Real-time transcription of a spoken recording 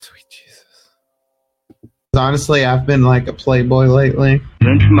Honestly, I've been like a playboy lately.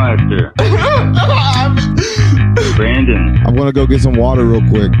 Lynchmeister. Brandon. I'm gonna go get some water real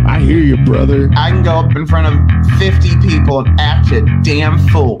quick. I hear you, brother. I can go up in front of 50 people and act a damn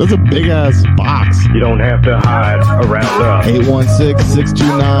fool. That's a big ass box. You don't have to hide around us.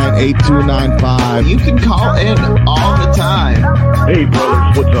 816-629-8295. You can call in all the time. Hey,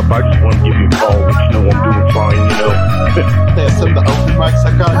 brothers, what's up? I just want to give you a call. Let you know I'm doing fine, you know. There's some of the open mics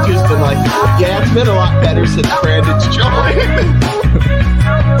I got just been like, yeah, it's been a lot better since Brandon's joined.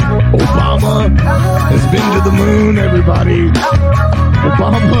 Obama has been to the moon, everybody.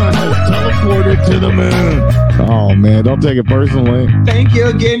 Obama has teleported to the moon. Oh, man, don't take it personally. Thank you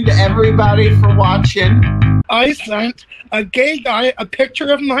again to everybody for watching. I sent a gay guy a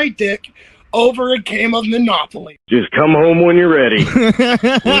picture of my dick over a game of Monopoly. Just come home when you're ready. We'll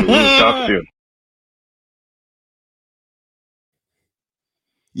talk soon.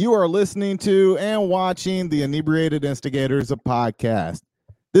 You are listening to and watching the Inebriated Instigators, a podcast.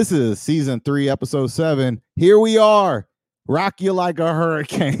 This is season 3, episode 7. Here we are. Rock you like a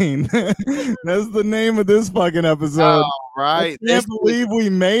hurricane. That's the name of this fucking episode. Oh, right. I can't believe we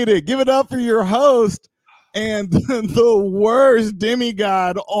made it. Give it up for your host and the worst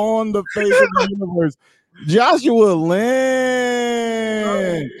demigod on the face of the universe, Joshua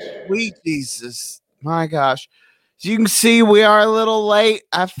Lynch. Sweet Jesus. My gosh. As you can see, we are a little late.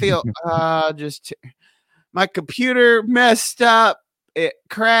 I feel my computer messed up. It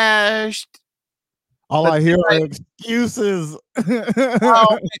crashed. All I hear are excuses.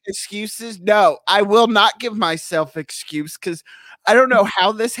 Oh, excuses? No, I will not give myself excuse because I don't know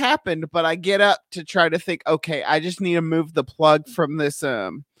how this happened, but I get up to try to think, okay, I just need to move the plug from this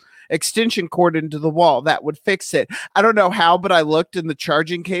extension cord into the wall. That would fix it. I don't know how, but I looked and the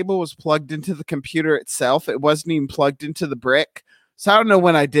charging cable was plugged into the computer itself. It wasn't even plugged into the brick. So I don't know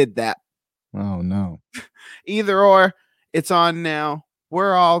when I did that. Oh, no. Either or, it's on now.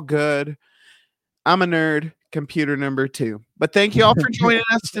 We're all good. I'm a nerd, computer number 2. But thank you all for joining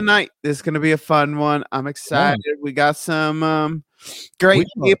us tonight. This is going to be a fun one. I'm excited. Yeah. We got some great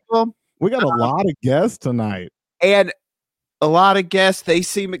people. We got a lot of guests tonight. And a lot of guests. They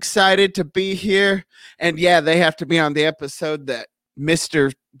seem excited to be here. And yeah, they have to be on the episode that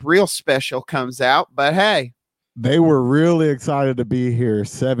Mr. Real Special comes out. But hey. They were really excited to be here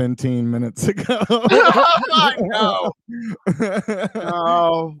 17 minutes ago. I know.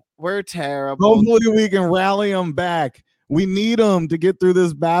 Oh, we're terrible. Hopefully we can rally them back. We need them to get through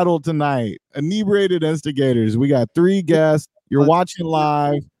this battle tonight. Inebriated Instigators. We got 3 guests. You're watching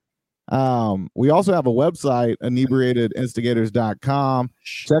live. We also have a website, inebriatedinstigators.com.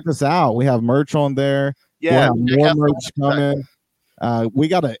 Check us out. We have merch on there. Yeah, we'll have more merch coming. We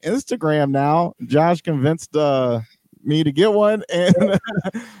got an Instagram now. Josh convinced me to get one, and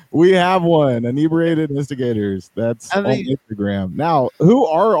we have one. Inebriated Instigators. That's on Instagram. Now, who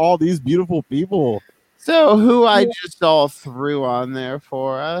are all these beautiful people? So, who I just all threw on there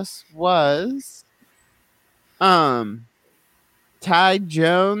for us was Ty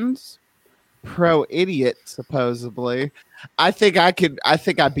Jones, Pro Idiot, supposedly. I think I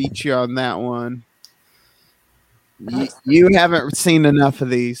beat you on that one. You haven't seen enough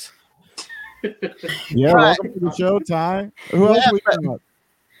of these. Yeah, welcome to the show, Ty. Who else we got?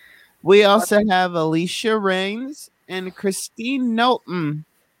 We also have Alicia Rains and Christine Knowlton.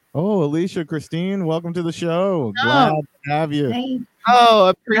 Oh, Alicia, Christine, welcome to the show. Glad to have you. Hey. Oh,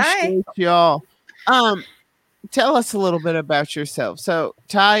 appreciate y'all. Tell us a little bit about yourself. So,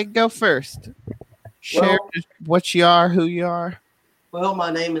 Ty, go first. Share what you are, who you are. Well, my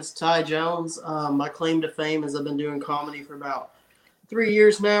name is Ty Jones. My claim to fame is I've been doing comedy for about 3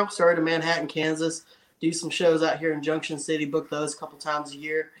 years now. Started in Manhattan, Kansas. Do some shows out here in Junction City. Book those a couple times a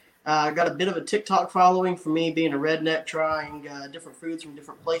year. I got a bit of a TikTok following for me being a redneck trying different foods from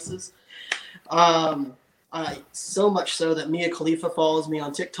different places. So much so that Mia Khalifa follows me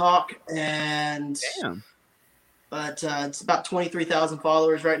on TikTok. And damn. But it's about 23,000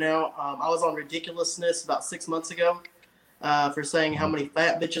 followers right now. I was on Ridiculousness about 6 months ago. For saying how many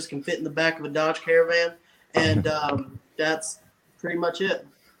fat bitches can fit in the back of a Dodge Caravan. And that's pretty much it.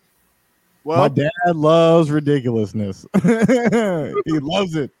 Well, my dad loves Ridiculousness. He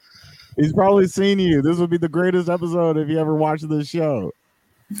loves it. He's probably seen you. This would be the greatest episode if you ever watched this show.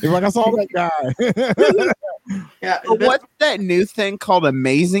 He's like, I saw that guy. Yeah. What's that new thing called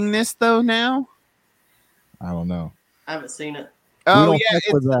Amazingness, though, now? I don't know. I haven't seen it. Oh,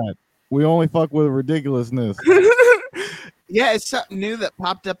 with that. We only fuck with Ridiculousness. Yeah, it's something new that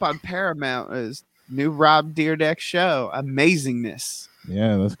popped up on Paramount. Is new Rob Dyrdek show, Amazingness.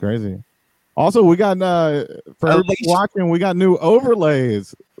 Yeah, that's crazy. Also, we got for everybody watching, we got new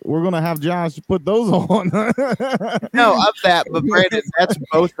overlays. we're gonna have Josh put those on. No, of that, but Brandon, that's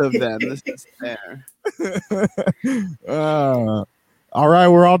both of them. This is fair. All right,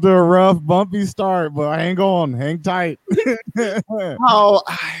 we're off to a rough, bumpy start, but hang on, hang tight. Oh,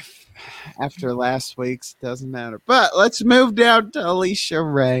 after last week's, doesn't matter. But let's move down to Alicia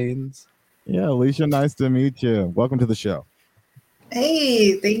Rains. Yeah, Alicia, nice to meet you. Welcome to the show.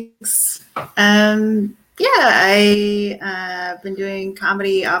 Hey, thanks. I've been doing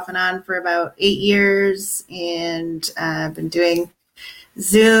comedy off and on for about 8 years, and I've been doing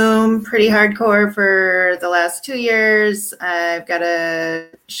Zoom pretty hardcore for the last 2 years. I've got a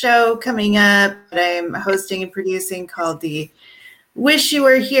show coming up that I'm hosting and producing called the Wish You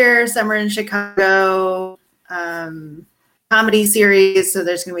Were Here Summer in Chicago comedy series. So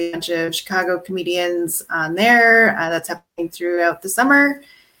there's going to be a bunch of Chicago comedians on there. That's happening throughout the summer.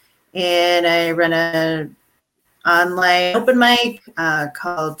 And I run a online open mic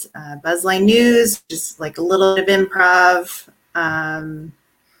called Buzzline News, just like a little bit of improv.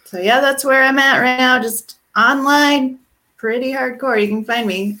 So yeah, that's where I'm at right now. Just online, pretty hardcore. You can find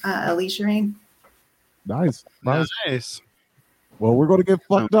me, Alicia Rain. Nice. Nice. Well, we're going to get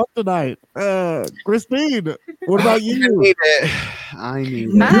fucked up tonight. Christine, what about you? I need it. Hi. You're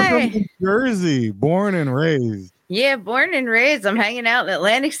from New Jersey, born and raised. Yeah, born and raised. I'm hanging out in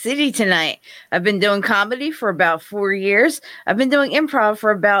Atlantic City tonight. I've been doing comedy for about 4 years. I've been doing improv for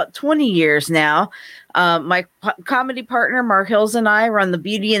about 20 years now. My comedy partner, Mark Hills, and I run the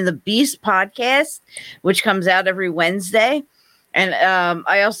Beauty and the Beast podcast, which comes out every Wednesday. And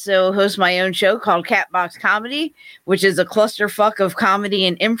I also host my own show called Catbox Comedy, which is a clusterfuck of comedy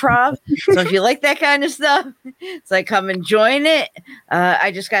and improv. So if you like that kind of stuff, it's like come and join it.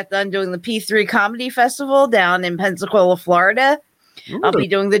 I just got done doing the P3 Comedy Festival down in Pensacola, Florida. Ooh. I'll be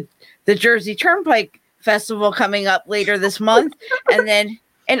doing the Jersey Turnpike Festival coming up later this month. And then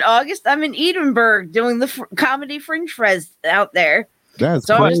in August, I'm in Edinburgh doing the Comedy Fringe Fest out there. That's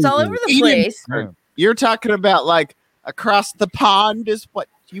So I'm just all crazy. over the place. Yeah. You're talking about like across the pond is what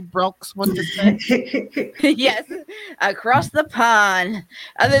you brokes want to say. Yes, across the pond.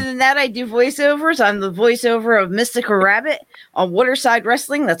 Other than that, I do voiceovers. I'm the voiceover of Mystica Rabbit on Waterside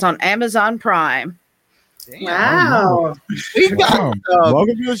Wrestling. That's on Amazon Prime. Wow. We got,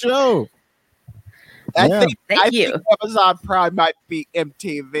 Welcome to the show. I Yeah. think Thank you. think Amazon Prime might be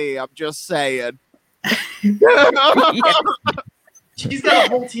MTV. I'm just saying. Yeah. She's got a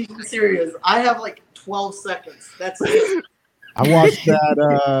whole TV series. I have like 12 seconds. That's it. I watched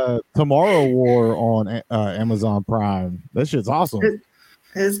that Tomorrow War on Amazon Prime. That shit's awesome. It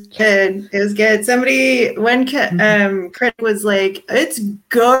was good. It was good. Somebody, one critic was like, "It's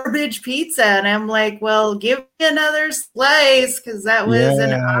garbage pizza," and I'm like, "Well, give me another slice," because that was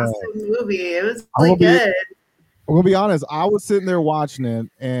an awesome movie. It was really good. I'm gonna be honest. I was sitting there watching it,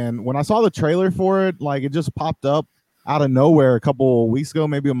 and when I saw the trailer for it, like it just popped up out of nowhere a couple weeks ago,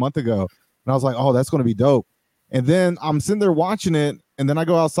 maybe a month ago, and I was like, "Oh, that's gonna be dope." And then I'm sitting there watching it, and then I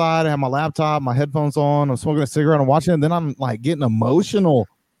go outside, I have my laptop, my headphones on, I'm smoking a cigarette, I'm watching it, and then I'm like getting emotional.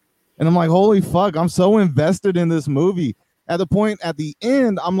 And I'm like, holy fuck, I'm so invested in this movie. At the point at the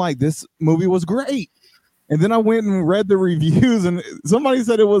end, I'm like, this movie was great. And then I went and read the reviews, and somebody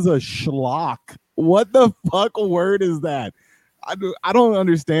said it was a schlock. What the fuck word is that? I don't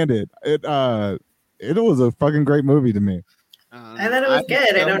understand it. It was a fucking great movie to me. I thought it was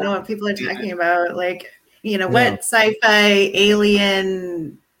good. I don't know what people are talking about. Like, you know, what sci-fi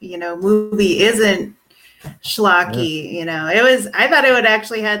alien, you know, movie isn't schlocky? You know, it was. I thought it would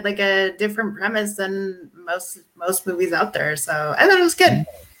actually had like a different premise than most movies out there. So I thought it was good.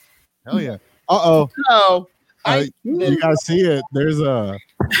 Hell yeah. Oh, you gotta see it. There's a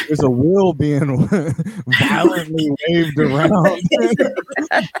wheel being violently waved around.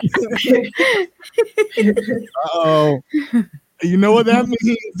 Oh, you know what that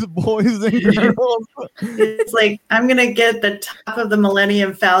means, boys and girls? It's like, I'm gonna get the top of the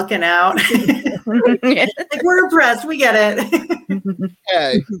Millennium Falcon out. Like, we're impressed. We get it.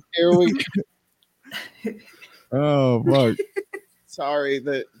 Okay, here we go. Oh fuck. Sorry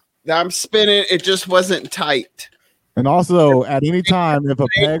that I'm spinning. It just wasn't tight. And also, at any time, if a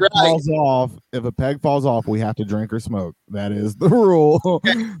peg Right. falls off, we have to drink or smoke. That is the rule.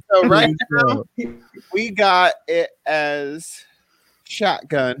 So right now we got it as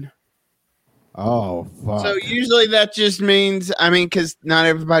shotgun. Oh fuck. So usually that just means, I mean, because not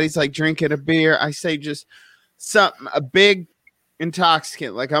everybody's like drinking a beer. I say just something, a big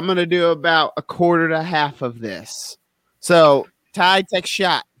intoxicant. Like I'm gonna do about a quarter to half of this. So Ty, take a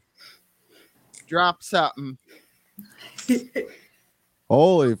shot. Drop something.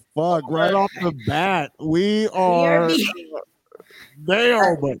 Holy fuck! Right off the bat, we are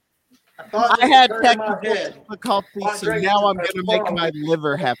Damn, but I had technical difficulties, so now I'm going to make my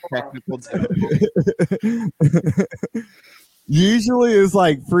liver have technical difficulties. usually it's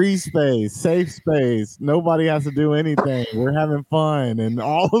like free space, safe space. Nobody has to do anything. We're having fun, and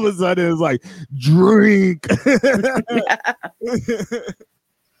all of a sudden it's like drink.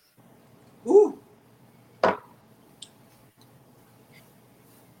 Ooh.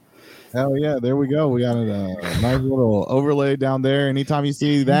 Hell yeah, there we go. We got a nice little overlay down there. Anytime you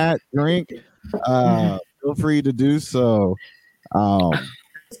see that drink, feel free to do so. I'm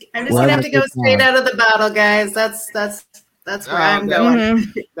just gonna have to go straight out of the bottle, guys. That's where I'm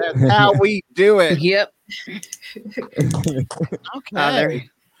going. That's how we do it. Yep. Okay.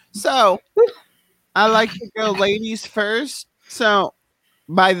 So I like to go ladies first. So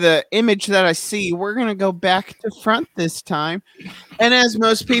by the image that I see, we're going to go back to front this time. And as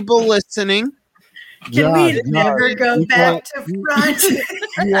most people listening, Can we never go back to front?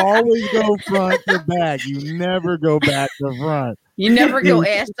 You always go front to back. You never go back to front. You never go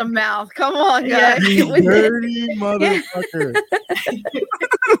ass to mouth. Come on, guys. You Get with it. dirty motherfucker.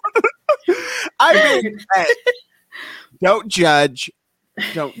 I mean, hey, don't judge.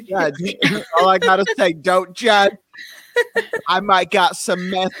 Don't judge. All I got to say, don't judge. I might got some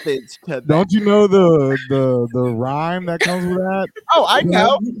methods to that. Don't you know the rhyme that comes with that? Oh, I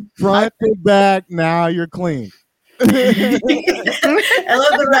know. Front to back, now you're clean. I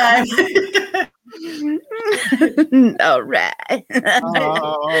love the rhyme. All right.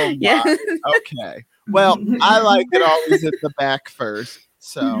 Oh, Yeah. my. Okay. Well, I like it always at the back first.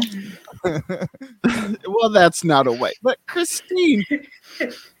 So, well, that's not a way. But Christine,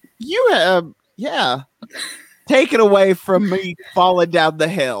 you have, take it away from me falling down the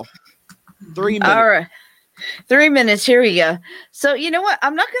hill. 3 minutes. All right. 3 minutes. Here we go. So, you know what?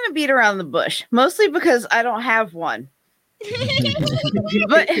 I'm not going to beat around the bush, mostly because I don't have one.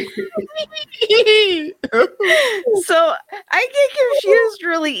 But so I get confused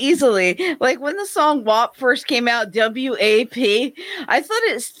really easily. Like when the song WAP first came out, WAP, I thought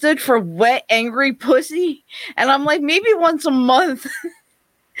it stood for Wet Angry Pussy. And I'm like, maybe once a month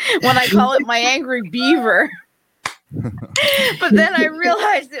when I call it my angry beaver. But then I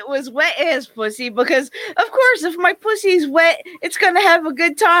realized it was wet ass pussy because, of course, if my pussy's wet, it's gonna have a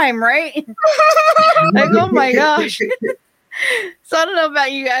good time, right? Like, oh my gosh. So I don't know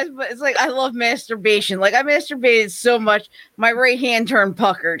about you guys, but it's like I love masturbation. Like I masturbated so much, my right hand turned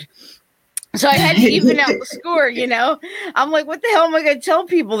puckered. So I had to even out the score, you know? I'm like, what the hell am I going to tell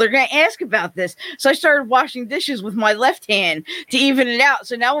people? They're going to ask about this. So I started washing dishes with my left hand to even it out.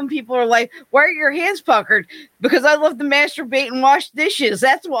 So now when people are like, why are your hands puckered? Because I love to masturbate and wash dishes.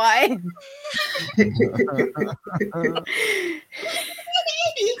 That's why.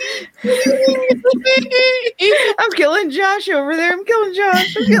 I'm killing Josh over there. I'm killing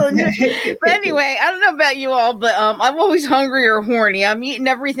Josh. But anyway, I don't know about you all, but I'm always hungry or horny. I'm eating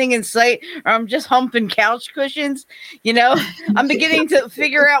everything in sight, or I'm just humping couch cushions. You know, I'm beginning to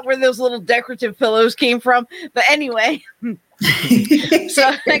figure out where those little decorative pillows came from. But anyway,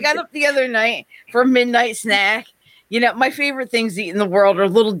 so I got up the other night for a midnight snack. You know, my favorite things to eat in the world are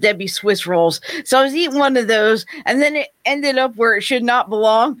Little Debbie Swiss rolls. So I was eating one of those, and then it ended up where it should not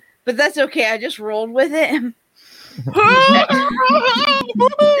belong. But that's okay. I just rolled with it. But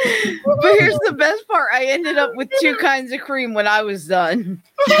here's the best part. I ended up with 2 kinds of cream when I was done.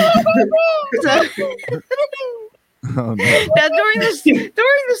 So, Oh, no. now during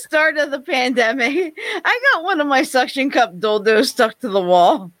the start of the pandemic, I got one of my suction cup dildos stuck to the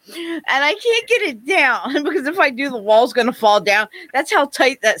wall, and I can't get it down because if I do, the wall's gonna fall down. That's how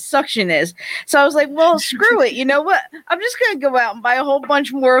tight that suction is. So I was like, well, screw it. You know what? I'm just gonna go out and buy a whole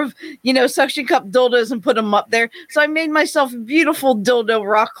bunch more of, you know, suction cup dildos and put them up there. So I made myself a beautiful dildo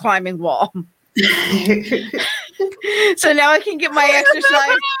rock climbing wall. So now I can get my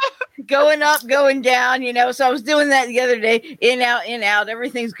exercise going up, going down, you know. So I was doing that the other day, in, out,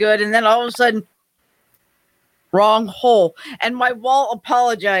 everything's good. And then all of a sudden, wrong hole. And my wall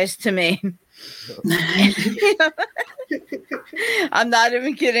apologized to me. I'm not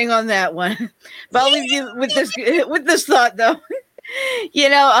even kidding on that one. But I'll leave you with this thought, though. You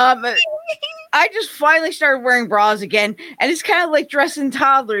know, I just finally started wearing bras again, and it's kind of like dressing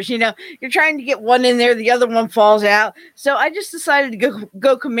toddlers. You know, you're trying to get one in there, the other one falls out. So I just decided to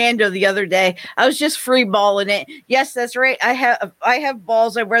go commando the other day. I was just free balling it. Yes, that's right. I have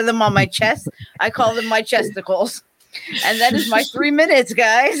balls. I wear them on my chest. I call them my chesticles. And that is my 3 minutes,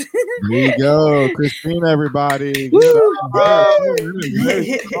 guys. There you go, Christine, everybody. You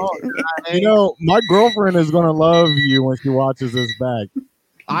know, my girlfriend is going to love you when she watches this back.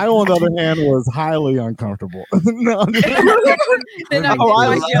 I, on the other hand, was highly uncomfortable. No, I'm just- Then I did Oh, I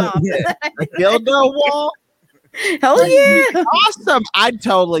my love job. The dildo wall. Hell yeah. Awesome. I'd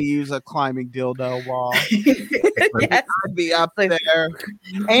totally use a climbing dildo wall. Yes. I'd be up there.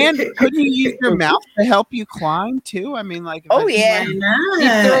 And couldn't you use your mouth to help you climb too? I mean, like, if Oh, I- yeah.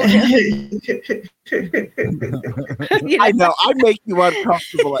 You I know, know I make you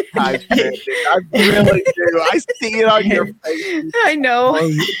uncomfortable at times, Brandon. I really do. I see it on your face. I know. I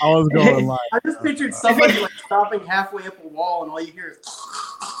was going like, I just pictured somebody like stopping halfway up a wall, and all you hear is.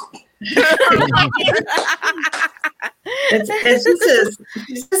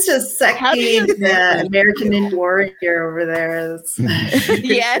 It's just a sucking American Indian warrior over there.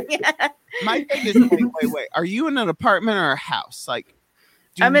 Yeah. My thing is, wait. Are you in an apartment or a house? Like,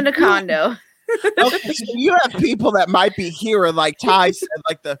 do I'm in a you- condo. Okay, so you have people that might be hearing, like Ty said,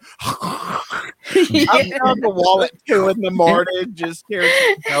 like the I'm on the wall at 2 a.m, just hearing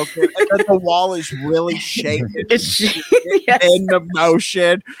joking, and then the wall is really shaking Yes. in the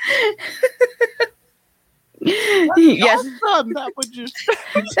motion. Yes. Awesome. That would just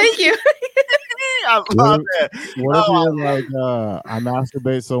Thank you. I love it. what if Oh, you're like, I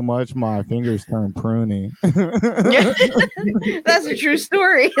masturbate so much my fingers turn pruny? That's a true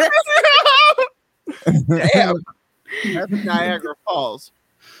story. Damn. That's Niagara Falls.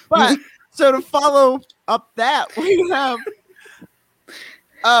 But so to follow up that, we have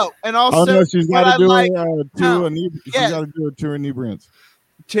and also Oh no, she's what got I to do like- she's yeah. got to do 2 inebriants.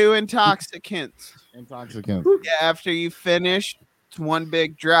 2 intoxicants. Intoxicants. Yeah, after you finish, it's one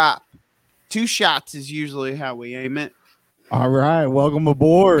big drop. 2 shots is usually how we aim it. All right, welcome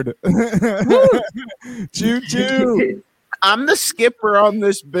aboard. Choo choo. I'm the skipper on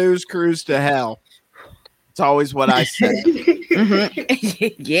this booze cruise to hell. It's always what I say.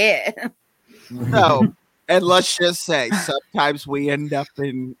 Mhm. Yeah. So, and let's just say, sometimes we end up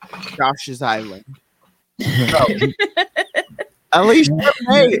in Josh's Island. So, Alicia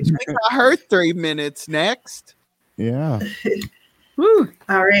Page, we got her 3 minutes next. Yeah. Woo.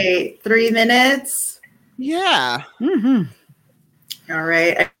 All right, 3 minutes. Yeah. Mhm. All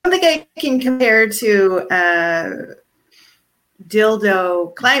right. I don't think I can compare to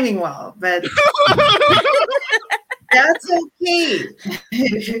dildo climbing wall, but that's okay.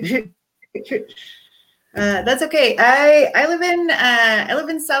 That's okay. I live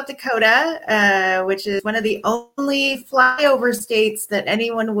in South Dakota, which is one of the only flyover states that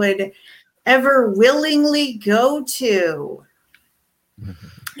anyone would ever willingly go to.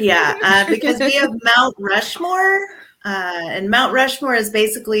 Yeah, because we have Mount Rushmore, and Mount Rushmore is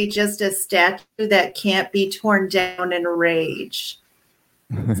basically just a statue that can't be torn down in a rage.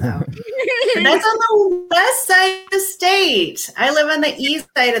 So, and that's on the west side of the state. I live on the east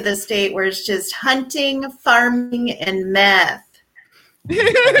side of the state where it's just hunting, farming, and meth.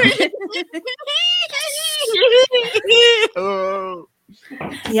 Oh.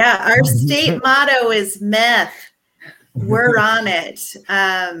 Yeah, our state motto is meth. We're on it.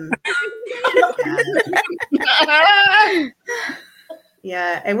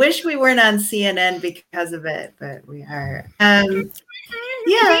 Yeah, I wish we weren't on CNN because of it, but we are.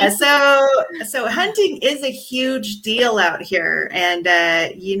 Yeah, so hunting is a huge deal out here, and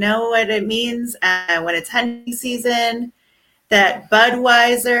you know what it means when it's hunting season. That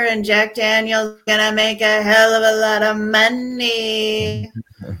Budweiser and Jack Daniel's gonna make a hell of a lot of money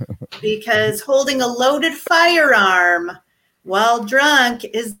because holding a loaded firearm while drunk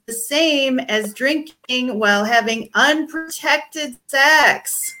is the same as drinking while having unprotected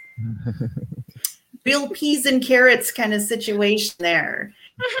sex. Real peas and carrots kind of situation there.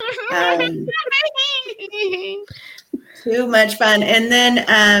 Too much fun. And then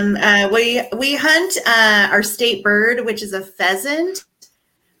we hunt our state bird, which is a pheasant,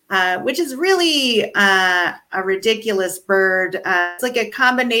 which is really a ridiculous bird. It's like a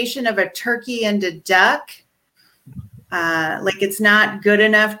combination of a turkey and a duck. Like it's not good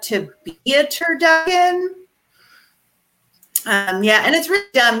enough to be a turducken. Yeah, and it's really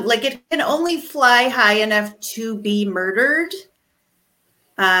dumb. Like it can only fly high enough to be murdered.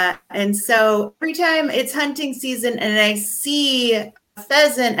 And so every time it's hunting season and I see a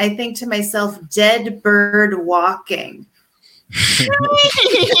pheasant, I think to myself, dead bird walking.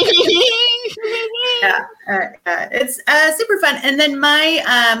 Yeah, it's super fun. And then my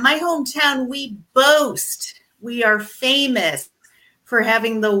hometown, we boast, we are famous for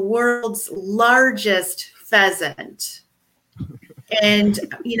having the world's largest pheasant. And,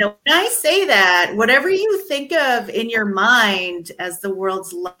 you know, when I say that, whatever you think of in your mind as the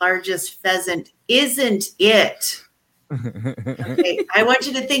world's largest pheasant isn't it. Okay, I want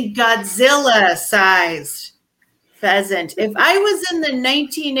you to think Godzilla-sized pheasant. If I was in the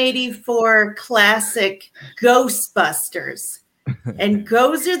 1984 classic Ghostbusters and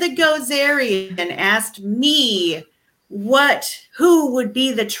Gozer the Gozerian asked me who would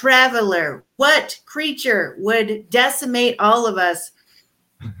be the traveler, what creature would decimate all of us,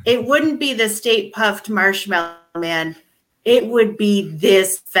 it wouldn't be the state puffed marshmallow man. It would be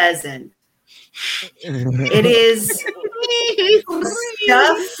this pheasant. It is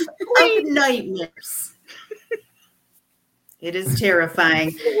stuff of nightmares. It is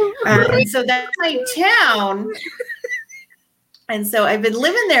terrifying. And so that's my town. And so I've been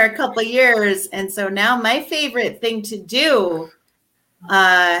living there a couple of years. And so now my favorite thing to do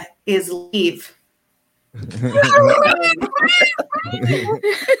is leave.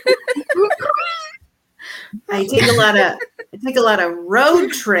 I take a lot of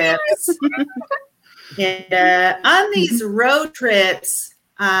road trips. And on these road trips,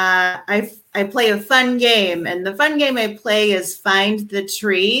 I play a fun game, and the fun game I play is Find the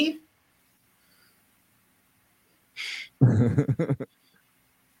Tree.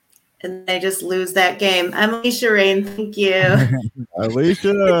 And I just lose that game. I'm Alicia Rain. Thank you.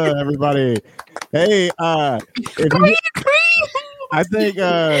 Alicia, everybody. Hey, I think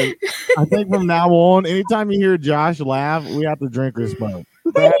from now on, anytime you hear Josh laugh, we have to drink or smoke.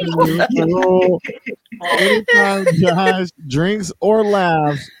 That is the rule. Anytime Josh drinks or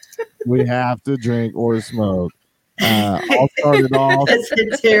laughs, we have to drink or smoke. I'll start it off. That's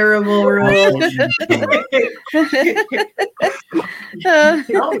a terrible rule. Don't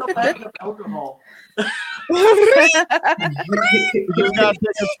go back to alcohol. You just gotta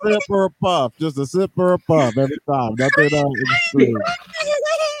take a sip or a puff. Just a sip or a puff every time. Nothing else.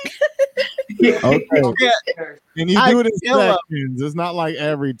 Okay. And you do it in sections. It's not like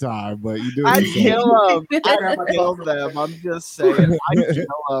every time, but you do it. I in kill them. I kill them. I'm just saying. I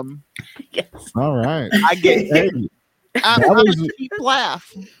kill them. Yes. All right. I get. Hey, I'm was- a cheap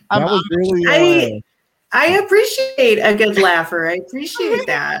laugh. that was really I appreciate a good laugher. I appreciate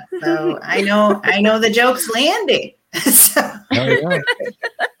that. So I know the joke's landing. So. yeah.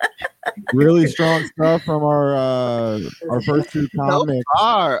 Really strong stuff from our first two comics.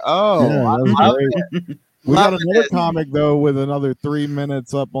 Oh, Yeah, that was love great. We Love got another it. comic though with another 3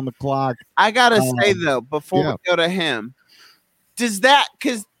 minutes up on the clock. I gotta say though, before yeah. we go to him, because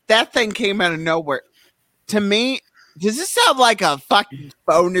that thing came out of nowhere. To me, does this sound like a fucking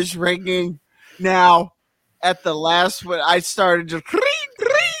phone is ringing now? At the last one, I started just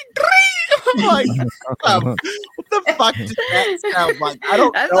I'm like, what the fuck does that sound like? I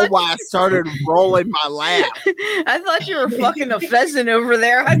don't know why I started rolling my laugh. I thought you were fucking a pheasant over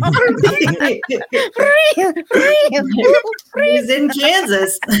there. He's in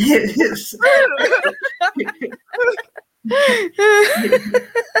Kansas.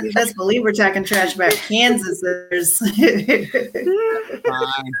 You best believe we're talking trash about Kansas.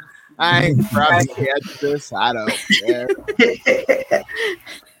 Fine. I ain't trying to catch this. I don't care.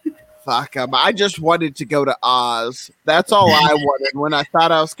 Fuck 'em. I just wanted to go to Oz. That's all I wanted. When I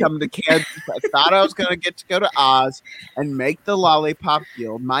thought I was coming to Kansas, I thought I was going to get to go to Oz and make the Lollipop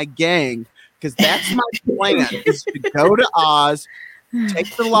Guild my gang, because that's my plan, is to go to Oz,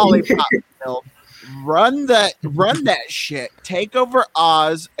 take the Lollipop Guild, run that shit, take over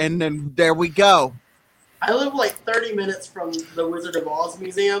Oz, and then there we go. I live like 30 minutes from the Wizard of Oz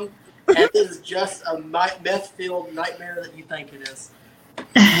Museum, and it is just a meth-filled nightmare that you think it is.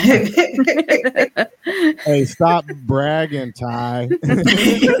 Hey, stop bragging, Ty.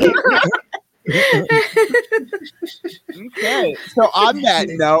 Okay, so on that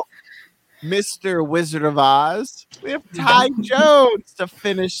note, Mr. Wizard of Oz, we have Ty Jones to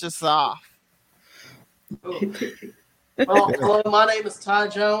finish us off. Well, hello, my name is Ty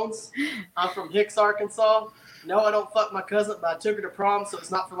Jones. I'm from Hicks, Arkansas. No, I don't fuck my cousin, but I took her to prom, so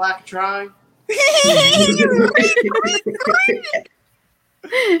it's not for lack of trying.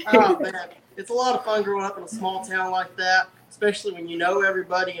 Oh, man. It's a lot of fun growing up in a small town like that, especially when you know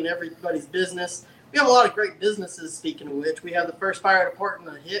everybody and everybody's business. We have a lot of great businesses, speaking of which. We have the first fire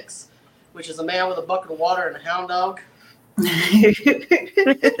department of Hicks, which is a man with a bucket of water and a hound dog.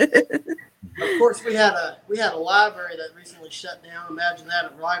 Of course, we had a library that recently shut down. Imagine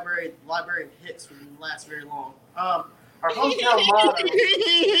that, a library in Hicks wouldn't last very long. Our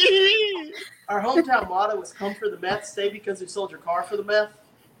hometown motto is "Come for the meth, stay because we sold your car for the meth."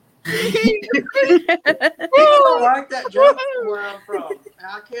 People don't like that joke from where I'm from, and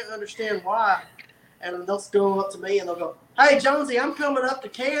I can't understand why. And they'll go up to me and they'll go, "Hey, Jonesy, I'm coming up to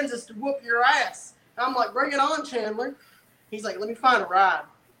Kansas to whoop your ass." And I'm like, "Bring it on, Chandler." He's like, "Let me find a ride."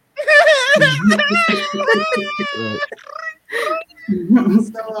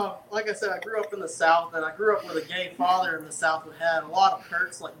 So, like I said, I grew up in the South, and I grew up with a gay father in the South who had a lot of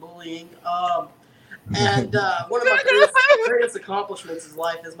perks like bullying. And one of my greatest accomplishments in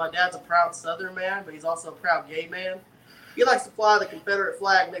life is my dad's a proud Southern man, but he's also a proud gay man. He likes to fly the Confederate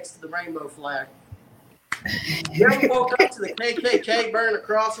flag next to the rainbow flag. You ever walk up to the KKK burning a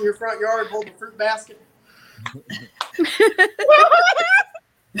cross in your front yard holding a fruit basket?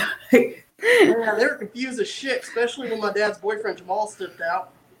 Yeah, they were confused as shit, especially when my dad's boyfriend Jamal stepped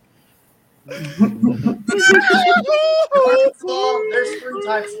out. Arkansas, there's three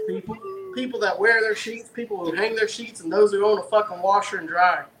types of people. People that wear their sheets, people who hang their sheets, and those who own a fucking washer and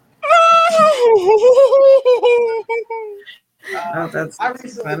dryer. I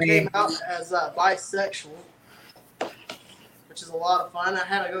recently came out as bisexual, which is a lot of fun. I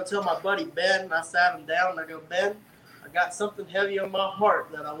had to go tell my buddy Ben, and I sat him down, and I go, Ben, I got something heavy on my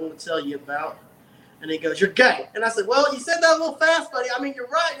heart that I want to tell you about. And he goes, you're gay. And I said, well, you said that a little fast, buddy. I mean, you're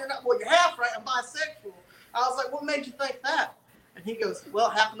right. You're not. Well, you're half right. I'm bisexual. I was like, what made you think that? And he goes, well,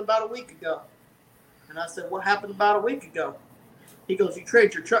 it happened about a week ago. And I said, what happened about a week ago? He goes, you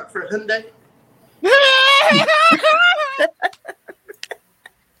traded your truck for a Hyundai?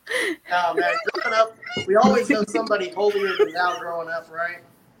 Oh, man, growing up, we always know somebody holier than thou growing up, right?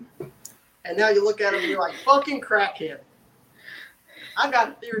 And now you look at him and you're like, fucking crackhead. I got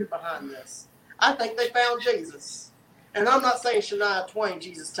a theory behind this. I think they found Jesus. And I'm not saying Shania Twain,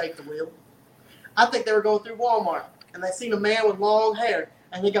 Jesus take the wheel. I think they were going through Walmart and they seen a man with long hair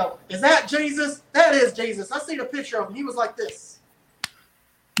and they go, is that Jesus? That is Jesus. I seen a picture of him. He was like this.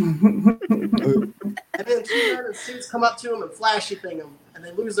 And then two men in suits come up to him and flashy thing him and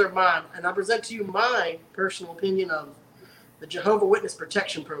they lose their mind. And I present to you my personal opinion of the Jehovah's Witness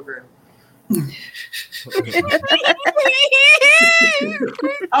Protection Program.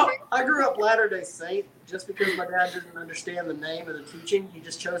 I grew up Latter-day Saint just because my dad didn't understand the name of the teaching. He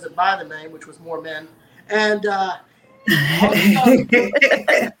just chose it by the name, which was more men. And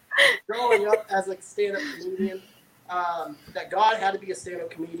growing up as a stand-up comedian, that God had to be a stand-up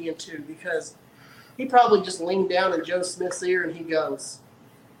comedian too, because he probably just leaned down in Joe Smith's ear and he goes,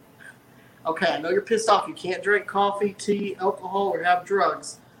 okay, I know you're pissed off. You can't drink coffee, tea, alcohol, or have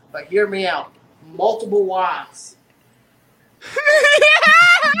drugs. But hear me out. Multiple wives.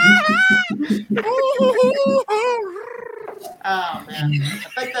 Oh, man. I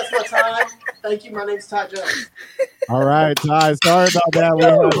think that's my time. Thank you. My name's Ty Jones. All right, Ty. Sorry about that. We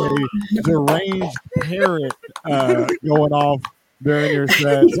have a deranged parrot going off during your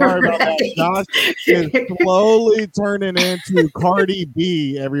set. Sorry about that. Josh is slowly turning into Cardi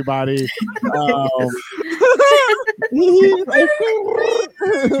B, everybody.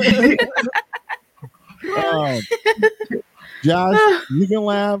 Josh, you can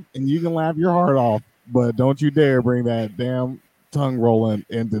laugh and you can laugh your heart off, but don't you dare bring that damn tongue rolling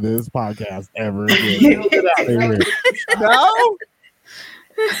into this podcast ever again. Get out of here. No.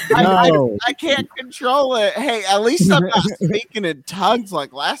 No. I can't control it. Hey, at least I'm not speaking in tongues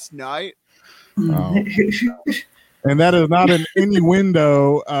like last night. Oh. And that is not an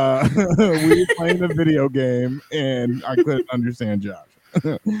innuendo. We were playing a video game, and I couldn't understand Josh.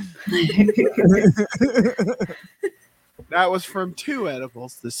 That was from 2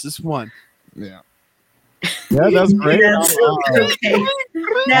 edibles. This is 1. Yeah. Yeah, that's great. Okay.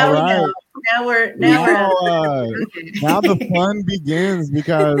 Now All we know. Now the fun begins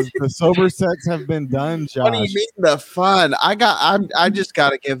because the sober sets have been done, Josh. What do you mean the fun? I just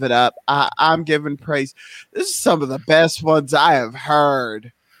got to give it up. I'm giving praise. This is some of the best ones I have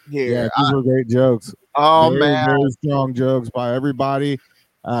heard here. Yeah, these were great jokes. Oh, man. Very strong jokes by everybody.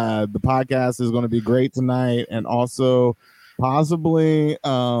 The podcast is going to be great tonight, and also possibly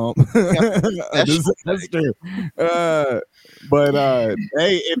that's true. But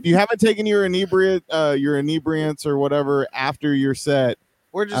hey, if you haven't taken your inebriants or whatever after your set,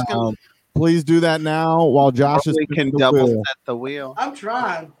 we're just gonna please do that now while Josh is. We can double set the wheel. I'm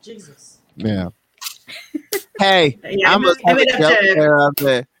trying. Jesus. Yeah. Hey, Yeah, I'm a there of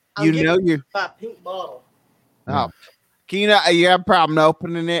it. You know you. My pink bottle. Oh, can you not? You have a problem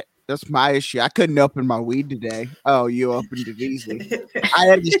opening it? That's my issue. I couldn't open my weed today. Oh, you opened it easily. I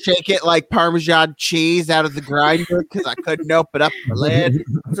had to shake it like Parmesan cheese out of the grinder because I couldn't open up the lid.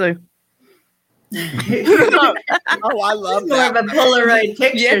 So, Oh, I love More that. of a Polaroid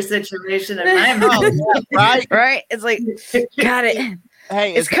picture situation in my mind. Oh, yeah, right? right? It's like, got it.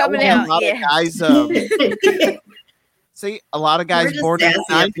 Hey, It's that coming way out, A lot yeah. of guys, see, a lot of guys We're just born in the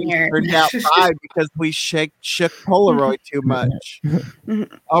sassy up 90s here. turned out fine because we shook Polaroid too much.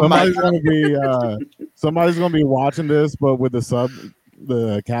 Oh my Somebody's gonna be watching this, but with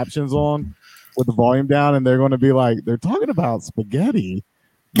the captions on, with the volume down, and they're going to be like, they're talking about spaghetti,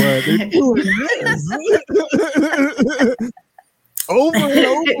 but they're doing this over and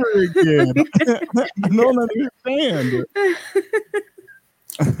over again. I don't understand.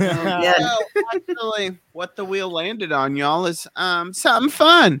 Well, actually, what the wheel landed on, y'all, is something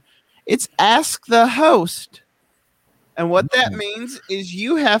fun. It's Ask the Host. And what that means is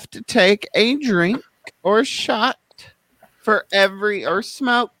you have to take a drink or shot for every, or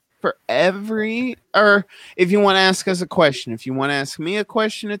smoke for every, or if you want to ask us a question. If you want to ask me a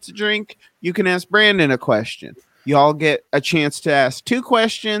question, it's a drink. You can ask Brandon a question. You all get a chance to ask 2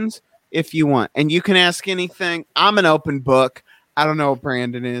 questions if you want. And you can ask anything. I'm an open book. I don't know what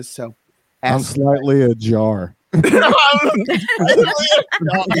Brandon is, so I'm slightly ajar. I love that.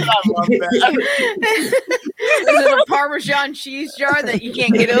 Is it a Parmesan cheese jar that you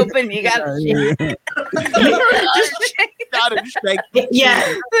can't get open? You gotta gotta shake.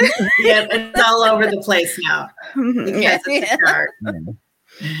 Yeah, yeah, it's all over the place now. Because it's a jar.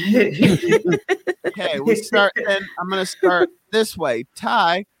 Okay, we start. Then I'm gonna start this way.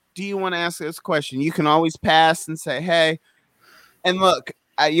 Ty, do you want to ask this question? You can always pass and say, "Hey," and look,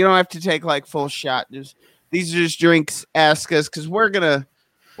 you don't have to take like full shot. Just these are just drinks. Ask us because we're gonna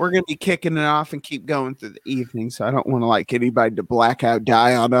be kicking it off and keep going through the evening. So I don't want to like anybody to blackout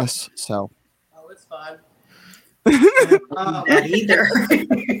die on us. So it's fine. Not either.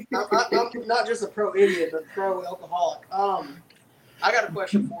 I'm not just a pro idiot, but pro alcoholic. I got a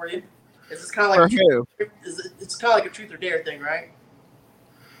question for you. Is this kind of like it's kind of like a truth or dare thing, right?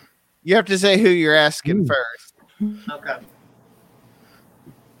 You have to say who you're asking first. Okay.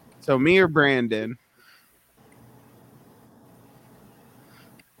 So me or Brandon?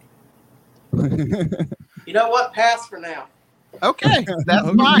 You know what? Pass for now. Okay, that's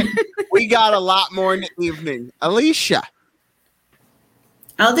fine. We got a lot more in the evening. Alicia.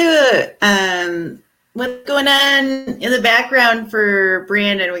 I'll do it. What's going on in the background for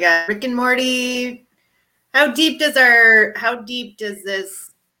Brandon? We got Rick and Morty. How deep does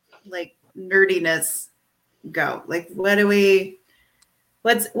this like nerdiness go? Like what's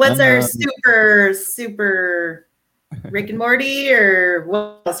our super Rick and Morty, or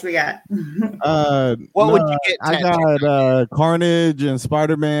what else we got? What would you get? I got Carnage and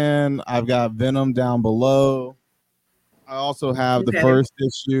Spider-Man. I've got Venom down below. I also have the first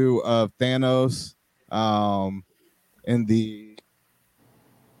issue of Thanos. In the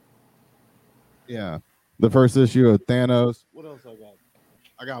first issue of Thanos. What else I got?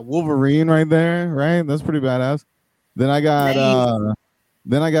 I got Wolverine right there, right? That's pretty badass. Then I got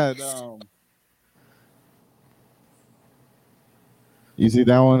you see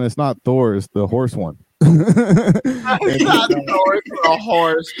that one? It's not Thor, it's the horse one. It's not Thor, it's a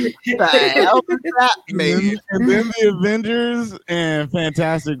horse. The hell does that mean? And then the Avengers and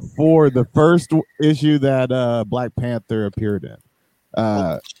Fantastic Four, the first issue that Black Panther appeared in.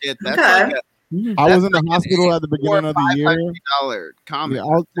 Shit, that's like I was in the hospital at the beginning of the year. $500 comic.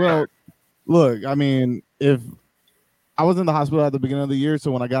 Well, look, I mean, if I was in the hospital at the beginning of the year,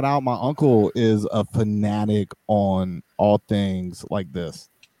 so when I got out, my uncle is a fanatic on all things like this.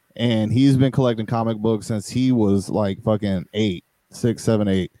 And he's been collecting comic books since he was like fucking 6, 7,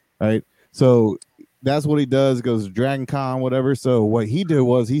 8, right? So that's what he does. He goes to Dragon Con, whatever. So what he did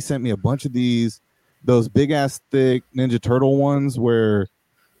was he sent me a bunch of those big ass thick Ninja Turtle ones where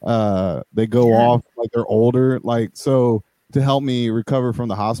they go off like they're older, like, so to help me recover from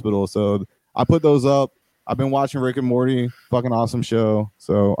the hospital. So I put those up. I've been watching Rick and Morty, fucking awesome show.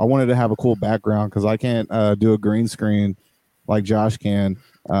 So I wanted to have a cool background because I can't do a green screen like Josh can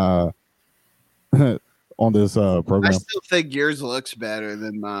on this program. I still think yours looks better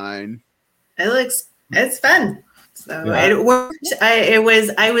than mine. It's fun. So it worked. I was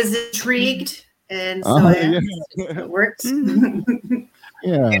intrigued, and so it worked.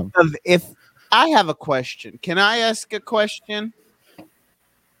 Yeah. If I have a question, can I ask a question?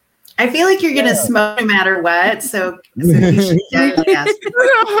 I feel like you're gonna smoke no matter what, so you should definitely ask.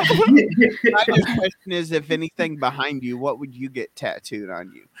 My question is, if anything behind you, what would you get tattooed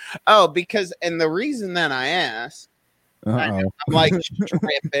on you? Oh, because, and the reason that I asked, I'm like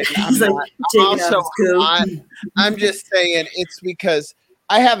tripping. I'm just saying it's because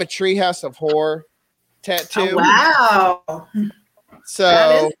I have a Treehouse of Horror tattoo. Oh, wow. So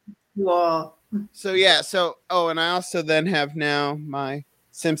that is cool. So yeah. So and I also then have now my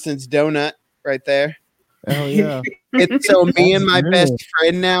Simpsons donut right there. Oh yeah. So me and my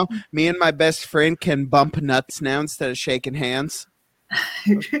best friend can bump nuts now instead of shaking hands.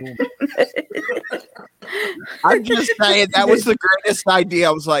 I'm just saying that was the greatest idea.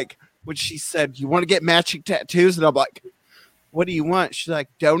 I was like, when she said, "You want to get matching tattoos?" and I'm like, what do you want? She's like,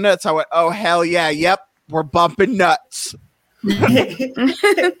 donuts. I went, oh, hell yeah. Yep. We're bumping nuts.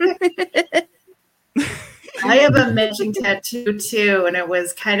 I have a matching tattoo too, and it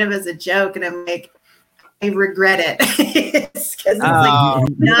was kind of as a joke, and I'm like, I regret it because it's like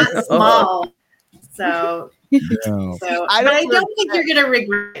not small. So, I don't think you're gonna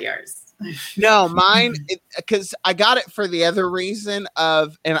regret yours. No, mine, because I got it for the other reason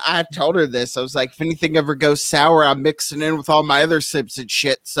of, and I told her this. I was like, if anything ever goes sour, I'm mixing in with all my other Simpson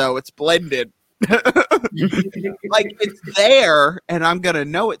shit, so it's blended. Like it's there, and I'm gonna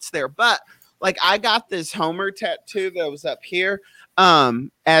know it's there. But like, I got this Homer tattoo that was up here,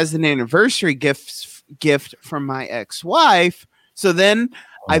 as an anniversary gift from my ex-wife. So then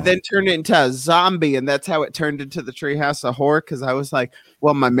I then turned it into a zombie, and that's how it turned into the Treehouse of Horror. Because I was like,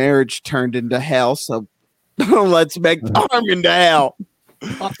 well, my marriage turned into hell, so let's make the arm into hell.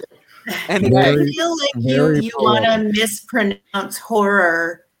 Anyway, I feel like you want to mispronounce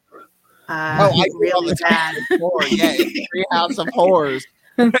horror. I really bad. Yeah, it's Treehouse of Horrors.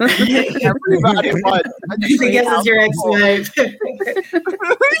 Everybody wants. I guess it's your ex-wife.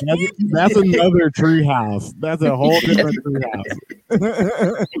 That's another treehouse. That's a whole different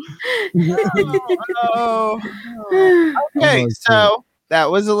treehouse. Okay, so that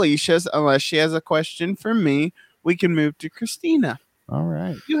was Alicia's. Unless she has a question for me, we can move to Christina. All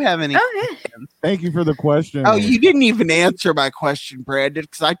right. Do you have any? questions? Thank you for the question. Oh, you didn't even answer my question, Brandon,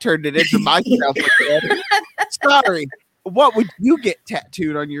 because I turned it into myself. Sorry. What would you get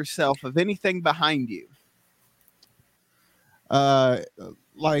tattooed on yourself of anything behind you? Like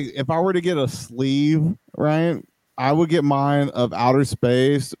if I were to get a sleeve, right, I would get mine of outer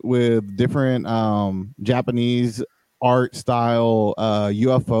space with different Japanese art style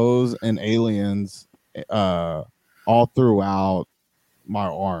UFOs and aliens all throughout my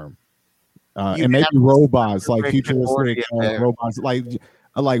arm. And maybe robots, like futuristic robots,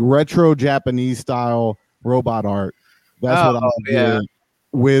 like retro Japanese style robot art. That's what I'm doing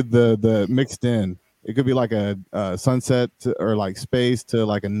with the mixed in. It could be like a sunset or like space to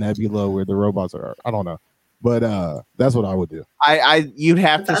like a nebula where the robots are. I don't know, but that's what I would do. You'd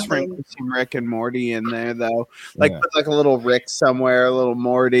have to sprinkle some Rick and Morty in there though, like put like a little Rick somewhere, a little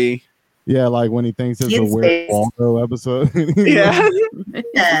Morty. Yeah, like when he thinks it's a weird Waldo episode. Yeah.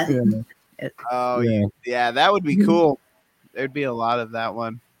 Oh yeah, that would be cool. There'd be a lot of that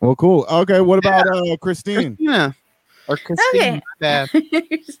one. Well, cool. Okay, what about Christine? Yeah. Or Christine. Okay.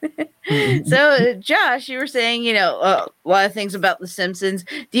 So, Josh, you were saying, a lot of things about The Simpsons.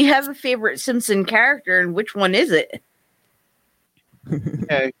 Do you have a favorite Simpson character, and which one is it?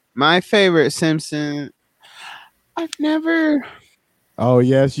 Okay, my favorite Simpson. I've never. Oh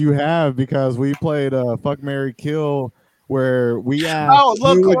yes, you have, because we played Fuck, Marry, Kill, where we asked. Oh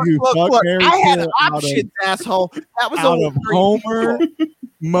look! Marry, I had Kill options, asshole. That was out of Homer,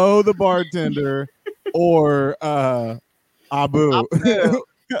 Mo the bartender, or Abu.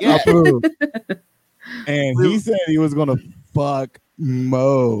 Yeah. Abu. And he said he was gonna fuck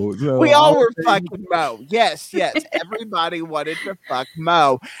Mo. So we all were fucking Mo. Yes. Everybody wanted to fuck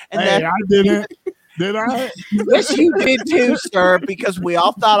Mo. And hey, I didn't. Did I? Yes, you did too, sir, because we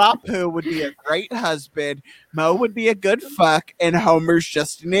all thought Apu would be a great husband, Mo would be a good fuck, and Homer's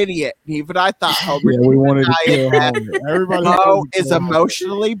just an idiot. Even I thought Homer. Yeah, we wanted to kill Homer. Everybody Mo is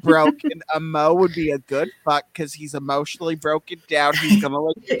emotionally broken. Mo would be a good fuck because he's emotionally broken down. He's gonna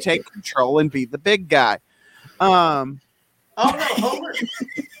let you take control and be the big guy. Oh no,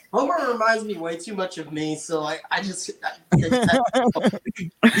 Homer reminds me way too much of me, so like I just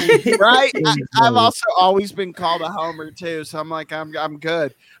right. I've also always been called a Homer too, so I'm like I'm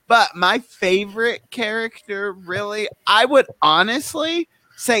good. But my favorite character, really, I would honestly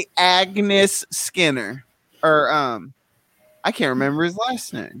say Agnes Skinner, or I can't remember his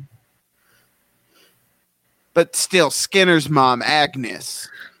last name, but still Skinner's mom, Agnes.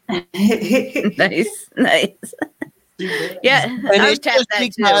 Nice. Yeah, and I've it's tapped just that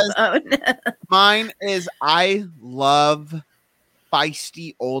because too. mine is I love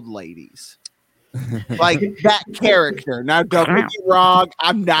feisty old ladies. Like that character. Now don't get me wrong,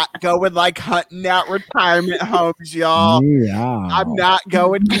 I'm not going like hunting out retirement homes, y'all. Yeah. I'm not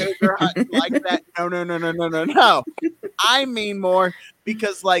going cougar hunting like that. No. I mean more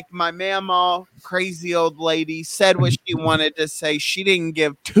because like my mama, crazy old lady, said what she wanted to say. She didn't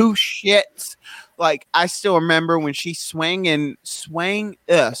give two shits. Like I still remember when she swung in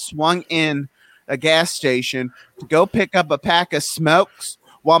a gas station to go pick up a pack of smokes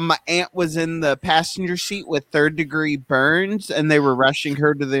while my aunt was in the passenger seat with third-degree burns, and they were rushing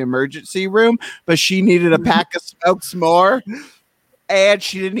her to the emergency room, but she needed a pack of smokes more. And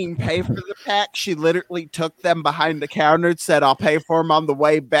she didn't even pay for the pack. She literally took them behind the counter and said, I'll pay for them on the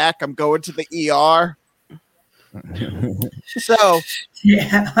way back. I'm going to the ER. So,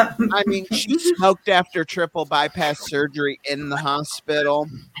 Yeah. I mean, she smoked after triple bypass surgery in the hospital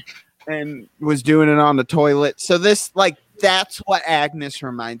and was doing it on the toilet. So that's what Agnes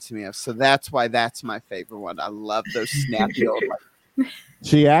reminds me of. So that's why that's my favorite one. I love those snappy old.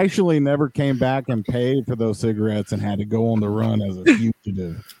 She actually never came back and paid for those cigarettes and had to go on the run as a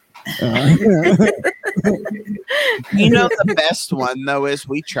fugitive. You know, the best one though is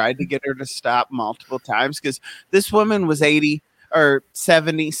we tried to get her to stop multiple times because this woman was 80 or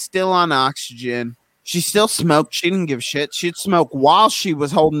 70, still on oxygen. She still smoked. She didn't give shit. She'd smoke while she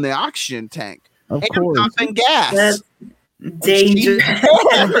was holding the oxygen tank Of and course. pumping gas. That's dangerous.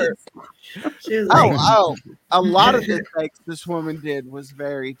 She was like, A lot of the things this woman did was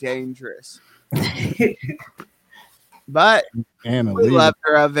very dangerous. But And we loved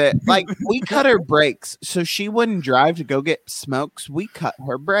her of it. Like, we cut her brakes so she wouldn't drive to go get smokes. We cut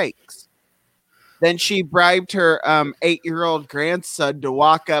her brakes. Then she bribed her 8-year-old grandson to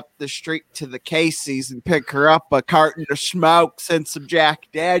walk up the street to the Casey's and pick her up a carton of smokes and some Jack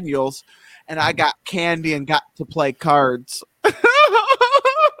Daniels. And I got candy and got to play cards.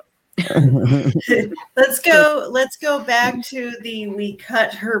 let's go back to we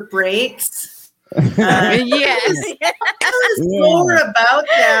cut her brakes. Yes. Tell us more about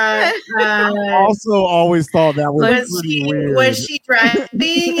that. also always thought that was pretty weird. Was she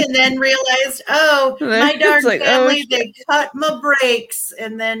driving and then realized, oh, my darn It's like, family, they cut my brakes,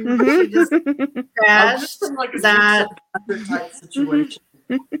 and then she just crashed. Just like a That type situation.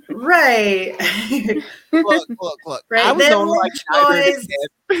 right. Look. Right, I was them only like little 9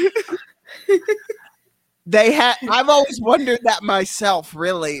 or 10. I've always wondered that myself,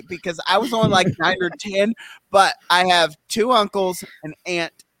 really, because I was only like 9 or 10, but I have 2 uncles, an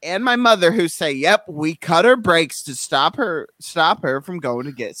aunt, and my mother who say, yep, we cut her brakes to stop her from going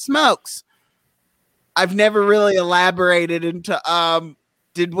to get smokes. I've never really elaborated into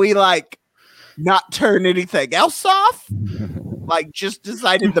did we like not turn anything else off? Like, just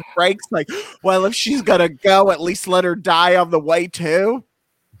decided the brakes, like, well, if she's gonna go, at least let her die on the way too.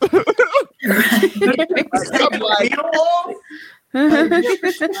 I'm like,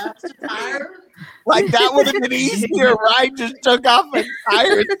 like, that would have been easier, right? Just took off a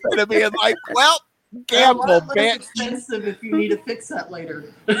tire instead of being like, well, gamble, bitch. Expensive if you need to fix that later.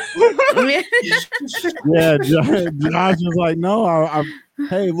 Yeah, Josh was like, no,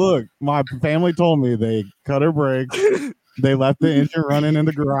 hey, look, my family told me they cut her brakes. They left the engine running in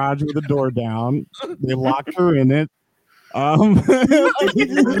the garage with the door down. They locked her in it.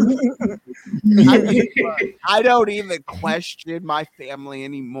 I don't even question my family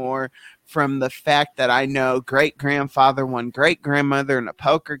anymore from the fact that I know great-grandfather won great-grandmother in a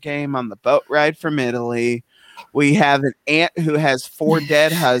poker game on the boat ride from Italy. We have an aunt who has 4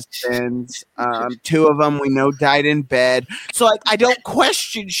 dead husbands. 2 of them we know died in bed. So, like, I don't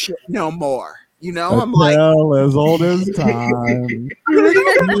question shit no more. You know, I'm like, as old as time.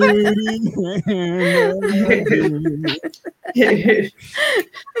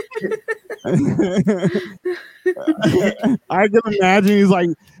 I can imagine he's like,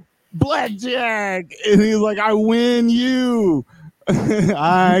 blackjack, and he's like, I win you.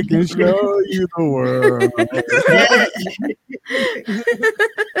 I can show you the world.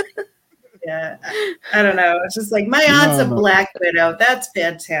 Yeah, I don't know. It's just like my aunt's a black widow. That's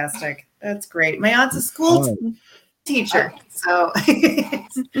fantastic. That's great. My aunt's a school teacher, so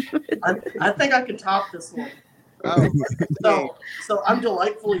I think I can top this one. So I'm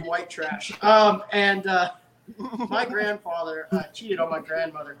delightfully white trash. And my grandfather cheated on my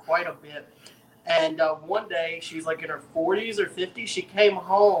grandmother quite a bit. And one day, she's like in her 40s or 50s. She came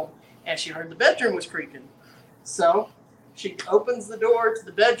home and she heard the bedroom was creaking. So she opens the door to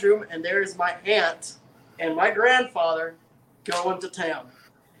the bedroom, and there's my aunt and my grandfather going to town.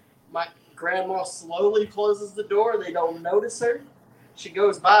 My grandma slowly closes the door. They don't notice her. She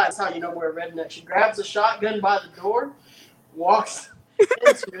goes by. That's how you know we're a redneck. She grabs a shotgun by the door, walks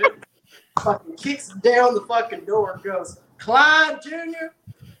into it, fucking kicks down the fucking door, and goes, Clyde Jr.,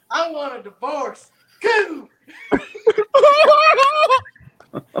 I want a divorce. Go!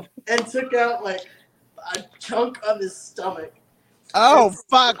 And took out like a chunk of his stomach. oh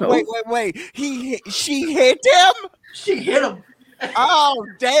fuck! Wait! She hit him. She hit him. Oh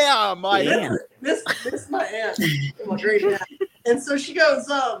damn! Like, This my aunt, my great aunt, and so she goes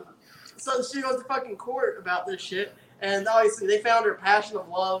to fucking court about this shit, and obviously they found her passion of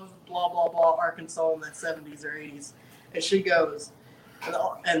love, blah blah blah, Arkansas in the 70s or 80s, and she goes,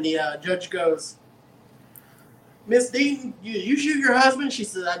 and the judge goes, Miss Deaton, you shoot your husband? She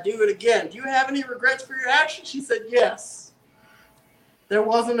said, I do it again. Do you have any regrets for your actions? She said, yes. There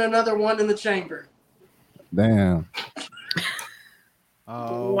wasn't another one in the chamber. Damn.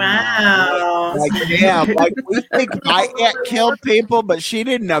 Oh, Wow. like damn, like we think my aunt killed people, but she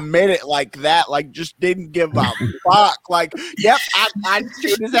didn't admit it like that. Like just didn't give a fuck. Like, yep, I'd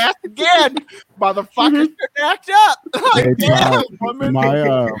shoot his ass again. Motherfuckers should act up. Like, Hey, damn, Todd, woman.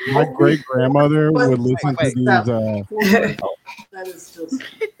 my great grandmother would listen to these. That is just.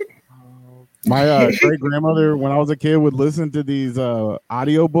 My great grandmother, when I was a kid, would listen to these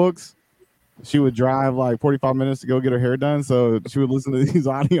audio books. She would drive like 45 minutes to go get her hair done, so she would listen to these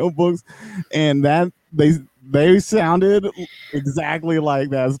audio books, and that they sounded exactly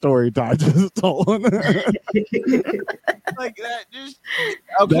like that story Todd just told. Like that, just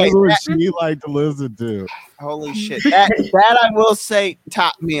okay. That's what that- she liked to listen to. Holy shit. That I will say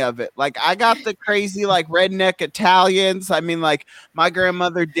topped me of it. Like I got the crazy like redneck Italians. I mean, like my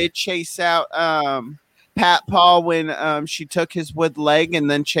grandmother did chase out Pat Paul when she took his wood leg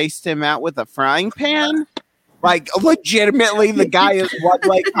and then chased him out with a frying pan. Like legitimately the guy is one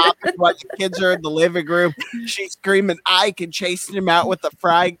leg hopping while the kids are in the living room. She's screaming Ike and chasing him out with a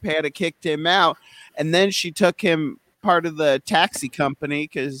frying pan and kicked him out. And then she took him part of the taxi company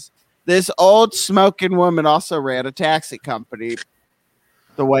because this old smoking woman also ran a taxi company.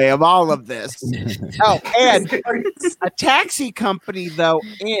 The way of all of this. Oh, and a taxi company though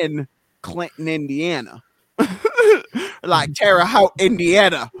in Clinton, Indiana. Like Terre Haute,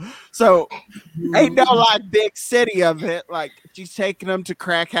 Indiana. So ain't no like big city of it. Like she's taking them to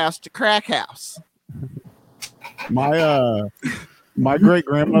crack house. My great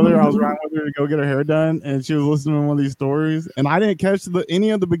grandmother, I was riding with her to go get her hair done, and she was listening to one of these stories, and I didn't catch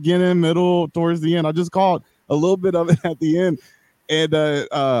any of the beginning, middle, towards the end. I just caught a little bit of it at the end, and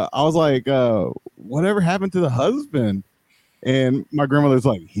I was like, "Whatever happened to the husband?" And my grandmother's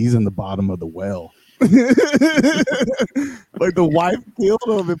like, "He's in the bottom of the well." Like the wife killed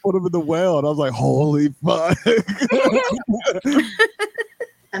him and put him in the well, and I was like, "Holy fuck!"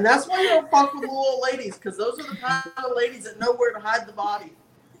 And that's why you don't fuck with little old ladies, because those are the kind of ladies that know where to hide the body.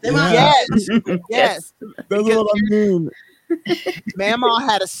 They might Yes. That's what I mean. Mama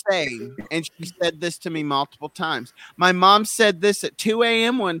had a saying, and she said this to me multiple times. My mom said this at 2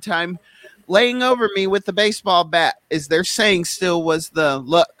 a.m. one time, laying over me with the baseball bat. Is their saying still was the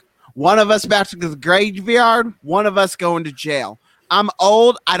look, one of us about to go to the graveyard, one of us going to jail. I'm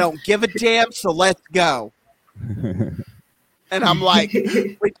old, I don't give a damn, so let's go. And I'm like,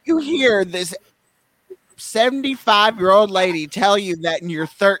 when you hear this 75-year-old lady tell you that and you're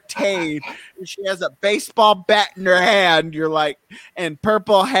 13 and she has a baseball bat in her hand, you're like, and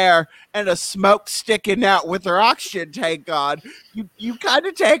purple hair and a smoke sticking out with her oxygen tank on, you kind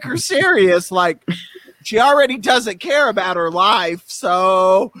of take her serious. Like she already doesn't care about her life,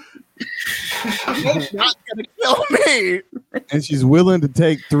 so she's not gonna kill me. And she's willing to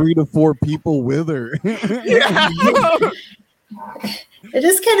take 3 to 4 people with her. Yeah. It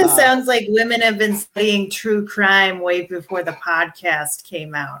just kind of sounds like women have been studying true crime way before the podcast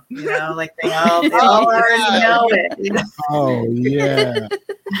came out. You know, like they all already know it. You know? Oh yeah.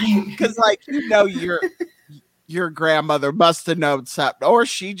 Because like your grandmother must have known something, or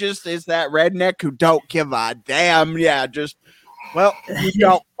she just is that redneck who don't give a damn. Yeah, just well, you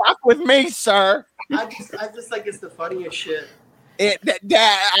don't fuck with me, sir. I just think it's the funniest shit.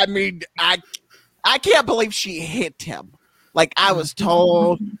 I mean, I can't believe she hit him. Like I was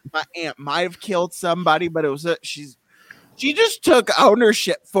told my aunt might have killed somebody, but it was she just took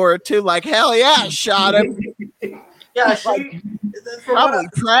ownership for it too. Like hell yeah, I shot him. Yeah, Probably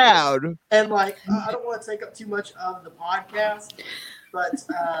proud. And like, I don't want to take up too much of the podcast, but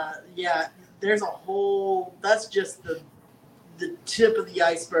yeah, there's a whole. That's just the tip of the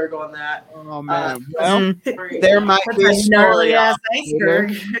iceberg on that. Oh man, well, there might be a That's a gnarly story. ass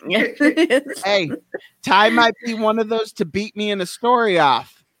iceberg. Hey, Ty might be one of those to beat me in a story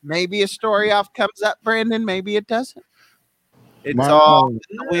off. Maybe a story off comes up, Brandon. Maybe it doesn't. It's all in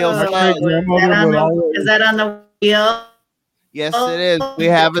the wheels of life. Is that on the wheel? Yes, it is. We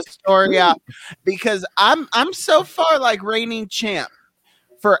have a story off because I'm so far like reigning champ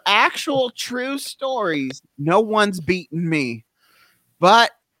for actual true stories. No one's beaten me,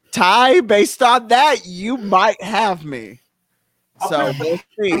 but Ty, based on that, you might have me. So we'll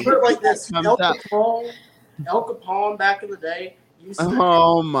see. I'll put it like this: El Capone back in the day used to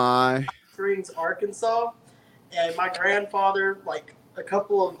Oh my! Springs, Arkansas, and my grandfather, like a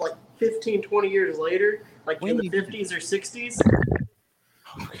couple of like 15, 20 years later, like in the 50s or 60s,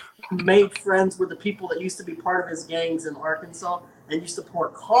 made friends with the people that used to be part of his gangs in Arkansas and used to pour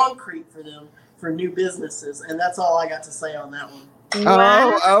concrete for them for new businesses, and that's all I got to say on that one.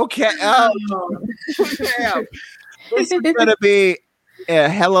 Oh, okay. Oh, damn. This is gonna be a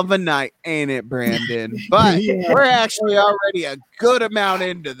hell of a night, ain't it, Brandon? But we're actually already a good amount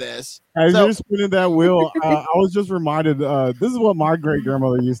into this. As you're spinning that wheel, I was just reminded. This is what my great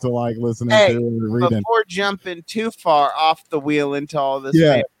grandmother used to like listening to and reading. Before jumping too far off the wheel into all this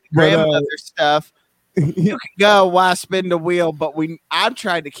grandmother stuff, you can go while I spin the wheel. But I've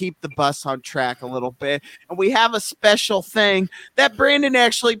tried to keep the bus on track a little bit, and we have a special thing that Brandon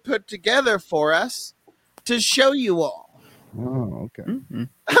actually put together for us to show you all. Oh, okay. Mm-hmm.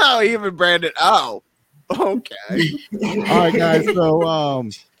 Oh, even Brandon. Oh, okay. All right, guys. So,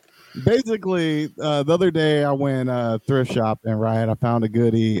 basically, the other day I went thrift shopping. Right, I found a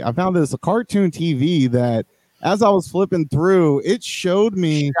goodie. I found a cartoon TV that, as I was flipping through, it showed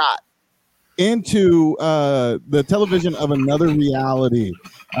me into the television of another reality.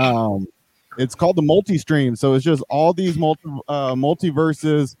 It's called the Multi-Stream. So it's just all these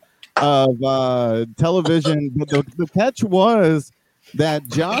multiverses of television. But the catch was that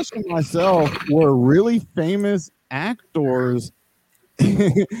Josh and myself were really famous actors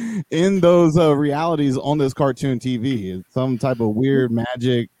in those realities on this cartoon TV. It's some type of weird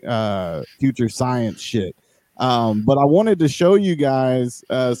magic future science shit. But I wanted to show you guys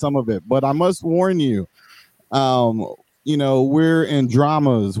some of it. But I must warn you, we're in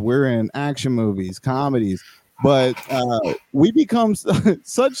dramas, we're in action movies, comedies, but we become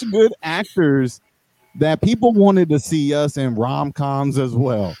such good actors that people wanted to see us in rom-coms as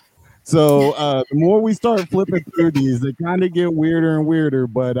well. So the more we start flipping through these, they kind of get weirder and weirder.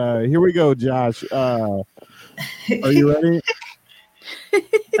 But here we go, Josh. Are you ready?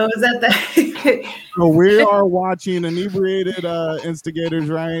 Was that So we are watching Inebriated Instigators,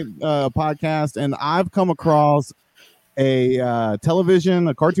 right? Podcast, and I've come across a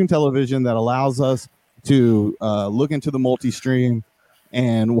cartoon television that allows us to look into the multi-stream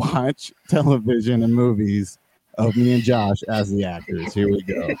and watch television and movies of me and Josh as the actors. Here we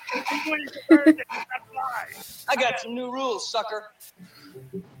go. I got some new rules, sucker.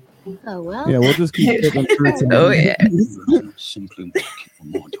 Oh, well. Yeah, we'll just keep flipping through some. Oh, yeah. Simply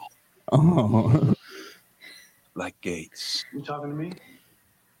Oh. like Gates. You talking to me?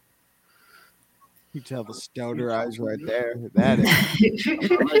 You tell the stoner eyes right there. That is.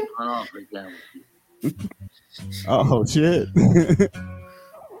 Oh, shit. Goddammit,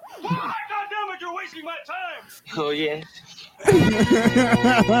 you're wasting my time. Oh, yeah.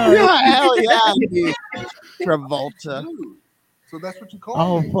 Hell yeah, dude. Travolta. So that's what you call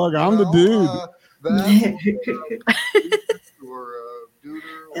Oh, me. fuck, I'm the dude.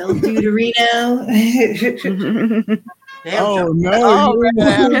 El Duderino? Oh, no.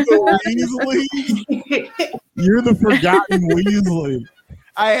 You're the forgotten Weasley.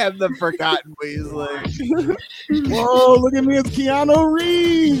 I am the forgotten Weasley. Whoa, look at me. It's Keanu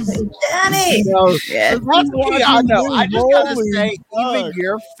Reeves. Johnny! Yeah. That's Keanu. I just gotta Holy say, fuck. even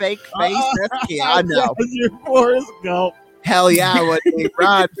your fake face, that's Keanu. You're Forrest Gump. Hell yeah, I would be.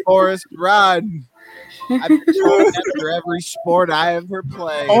 Run, Forrest, run. I've been going after every sport I ever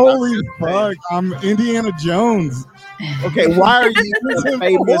played. Holy fuck. I'm Indiana Jones. Okay, why are you the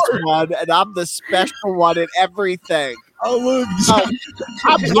famous one and I'm the special one in everything? Oh, look. Oh,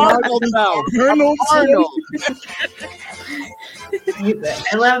 I'm Arnold now. Arnold.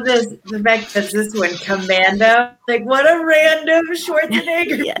 I love the fact that this one, Commando. Like, what a random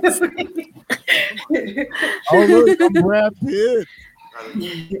Schwarzenegger. Yes. Oh, look. I'm Brad Pitt.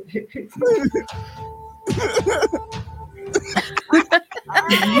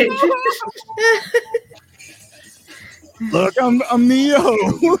 Look, I'm Neo.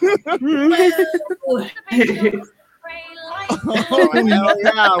 Oh, hell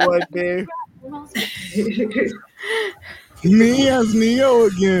yeah, I would be. Me as Neo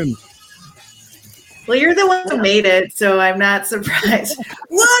again. Well, you're the one who made it, so I'm not surprised.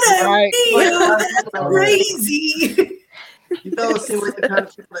 What a Right. Neo! That's crazy. You fellas seem like the kind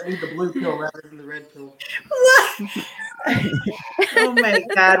of people that need the blue pill rather than the red pill. What? Oh my I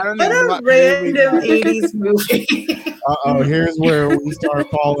god! don't What know a what random movie 80s movie. Uh-oh, here's where we start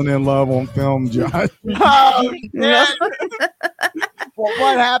falling in love on film, Josh. Oh, man. Well,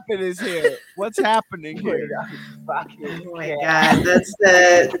 what happened is here. What's happening here? Oh my god! That's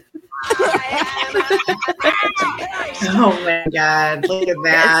the. Oh my god! Look at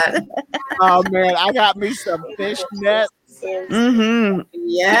that. Oh man, I got me some fishnets. Mm-hmm.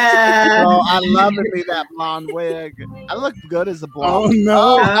 Yeah. Oh, I love it. Be that blonde wig. I look good as a Oh blonde.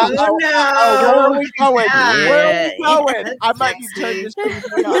 no! Oh, Where are we going? Yeah. Where are we going? That's I might need to turn this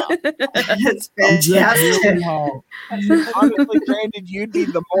TV off. It's I'm just fantastic. really hot. Honestly, Brandon, you'd be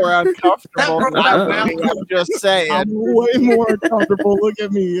the more uncomfortable than I would be. I'm just saying. I'm way more uncomfortable. Look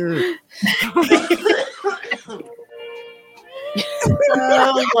at me here.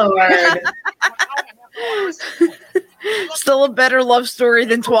 Oh Lord. Still a better love story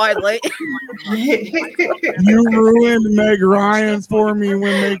than Twilight. You ruined Meg Ryan's for me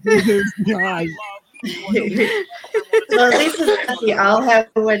when making his guys. Well, at least it's happy. I'll have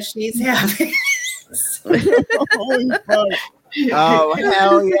what she's having. Holy fuck. Oh,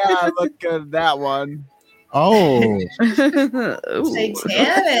 hell yeah. I look good at that one. Oh, Ooh.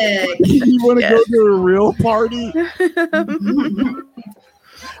 Titanic. you want to go to a real party?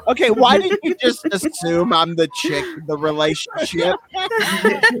 Okay, why did you just assume I'm the chick in the relationship?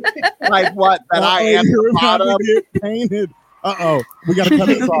 Like what? That I am You're the about to bottom? get painted. Uh-oh. We got to cut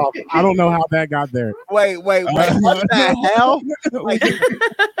this off. I don't know how that got there. Wait, what the hell? Like,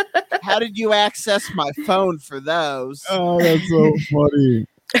 how did you access my phone for those? Oh, that's so funny.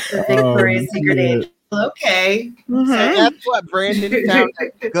 Victoria's Secret shit. Angel. Okay. So that's what Brandon found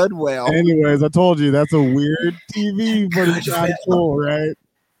at Goodwill. Anyways, I told you that's a weird TV, but it's kind of cool, right?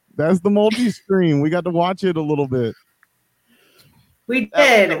 That's the multi-screen. We got to watch it a little bit. We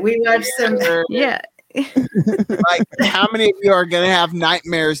did. We watched some. Yeah. Like, how many of you are gonna have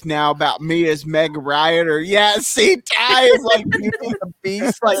nightmares now about me as Meg Ryan? Or see, Ty is like Beauty and the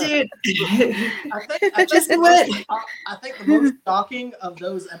Beast. Like, Dude. I Just think what? I think the most shocking of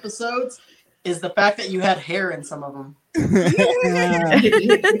those episodes is the fact that you had hair in some of them. Yes.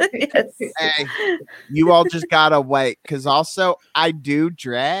 hey, you all just gotta wait, because also I do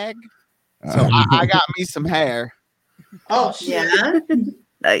drag, so I got me some hair. Oh shit! Yeah.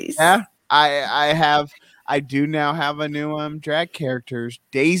 Nice. Yeah, I do now have a new drag characters,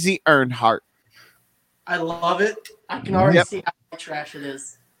 Daisy Earnhardt. I love it. I can already see how trash it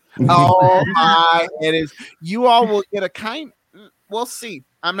is. Oh my, it is. You all will get a kind. We'll see.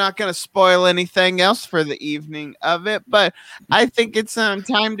 I'm not going to spoil anything else for the evening of it, but I think it's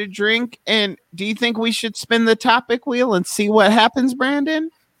time to drink. And do you think we should spin the topic wheel and see what happens,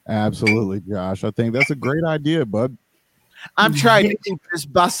 Brandon? Absolutely, Josh. I think that's a great idea, bud. I'm trying to keep this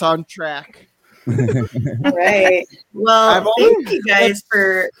bus on track. Right. Well, I've thank you guys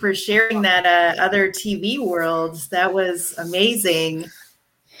for sharing that other TV worlds. That was amazing.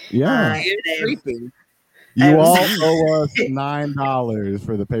 Yeah. It's creepy. You all owe us $9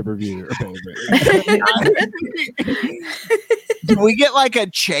 for the pay-per-view. Do we get like a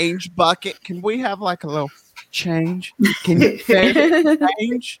change bucket? Can we have like a little change? Can you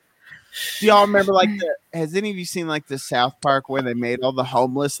change? Do y'all remember has any of you seen like the South Park where they made all the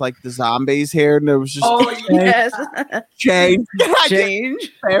homeless like the zombies here and there was just Yes. change. Change.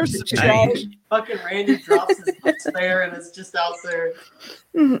 There's some change. Fucking Randy drops his books there and it's just out there.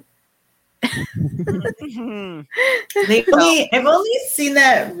 I've only seen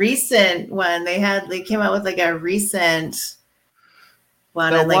that recent one. They came out with like a recent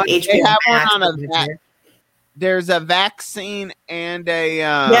one on like they HBO have Max. one on there's a vaccine and a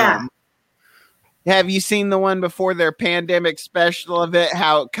yeah. Have you seen the one before their pandemic special of it?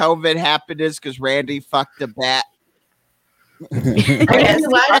 How COVID happened is because Randy fucked a bat. I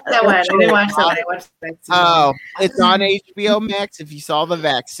didn't watch that one. I watched that. Oh, it's on HBO Max. If you saw the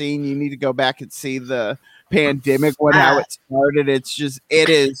vaccine, you need to go back and see the pandemic one, how it started. It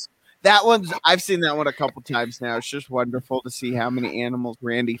is. That one's, I've seen that one a couple times now. It's just wonderful to see how many animals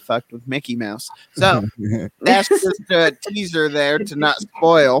Randy fucked with Mickey Mouse. So that's just a teaser there to not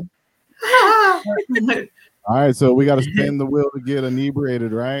spoil. All right, so we got to spin the wheel to get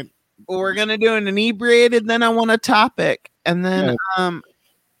inebriated, right? Well, we're gonna do an inebriated, then I want a topic, and then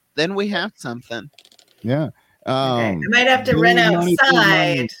then we have something. Yeah. I might have to run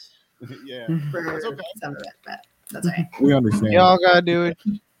outside. Yeah, for some of it, but that's all right. we understand. Y'all gotta do it.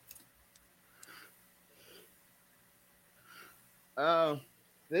 Oh,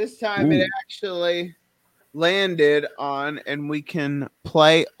 this time it actually landed on, and we can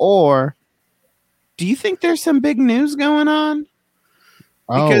play. Or do you think there's some big news going on?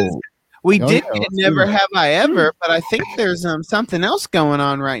 Because we did get Never Have I Ever, but I think there's something else going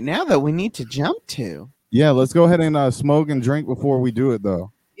on right now that we need to jump to. Yeah, let's go ahead and smoke and drink before we do it,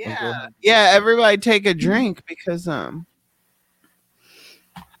 though. Yeah, everybody take a drink because I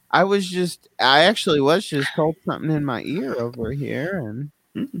actually was just told something in my ear over here,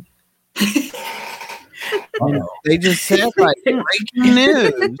 and they just said like breaking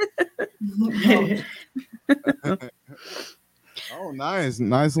news. Oh, nice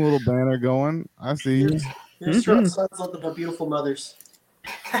little banner going. I see you. Your sons look like beautiful mothers.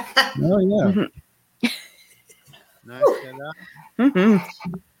 Oh yeah. Nice.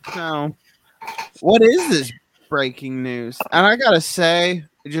 So, what is this breaking news? And I gotta say,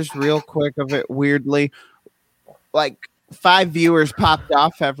 just real quick of it, weirdly, like 5 viewers popped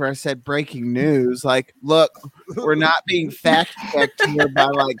off after I said breaking news. Like, look, we're not being fact checked here by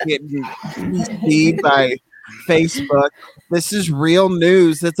like getting PC'd by Facebook. This is real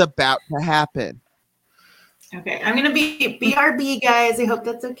news that's about to happen. Okay, I'm gonna be BRB, guys. I hope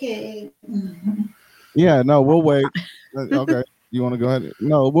that's okay. Yeah, no, we'll wait. Okay. You want to go ahead?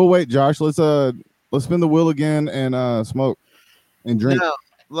 No, we'll wait, Josh. Let's spin the wheel again and smoke and drink. No,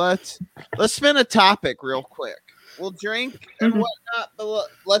 let's spin a topic real quick. We'll drink and whatnot, but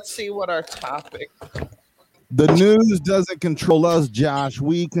let's see what our topic. The news doesn't control us, Josh.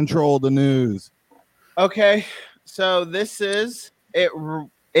 We control the news. Okay, so this is it.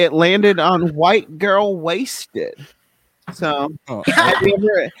 It landed on White Girl Wasted. So, have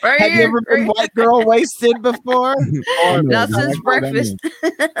you ever been white girl wasted before? Or Not since breakfast.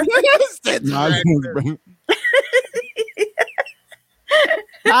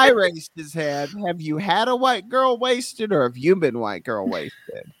 I raised his head. Have you had a white girl wasted, or have you been white girl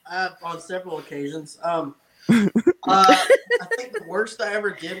wasted? On several occasions. I think the worst I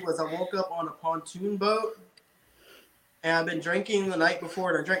ever did was I woke up on a pontoon boat, and I've been drinking the night before,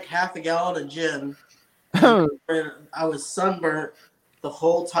 and I drank half a gallon of gin. And I was sunburnt the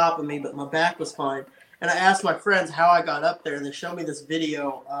whole top of me, but my back was fine. And I asked my friends how I got up there, and they showed me this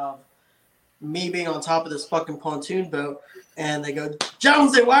video of me being on top of this fucking pontoon boat. And they go,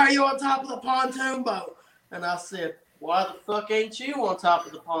 Jonesy, why are you on top of the pontoon boat? And I said, why the fuck ain't you on top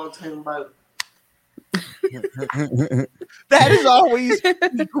of the pontoon boat? That is always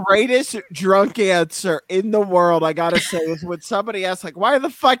the greatest drunk answer in the world, I gotta say, is when somebody asks, like, why the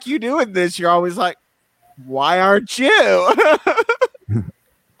fuck you doing this? You're always like, why aren't you?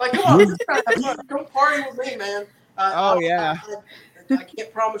 Like, come on, come party with me, man. Yeah. I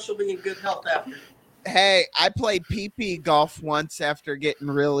can't promise you'll be in good health after. Hey, I played pee-pee golf once after getting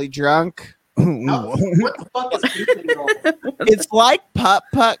really drunk. What the fuck is pee-pee golf? It's like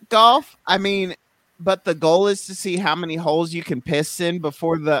putt-putt golf. I mean, but the goal is to see how many holes you can piss in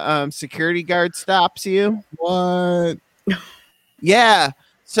before the security guard stops you. What? Yeah.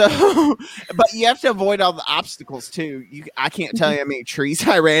 So, but you have to avoid all the obstacles too. I can't tell you how many trees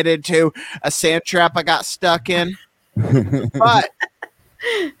I ran into, a sand trap I got stuck in. But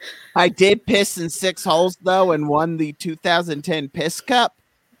I did piss in 6 holes though, and won the 2010 Piss Cup.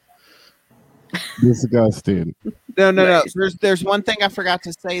 Disgusting. No. There's one thing I forgot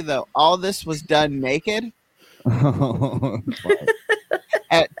to say though. All this was done naked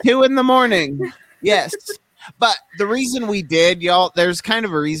at 2 a.m. Yes. But the reason we did, y'all, there's kind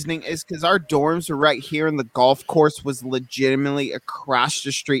of a reasoning, is because our dorms were right here and the golf course was legitimately across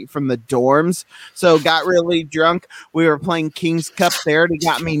the street from the dorms. So got really drunk. We were playing King's Cup there and it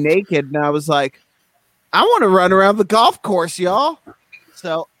got me naked. And I was like, I want to run around the golf course, y'all.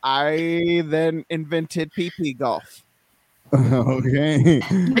 So I then invented pee-pee golf. Okay.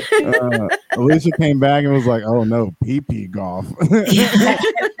 Alicia came back and was like, oh no, pee-pee golf.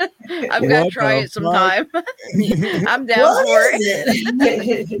 I've got to try it sometime. I'm down for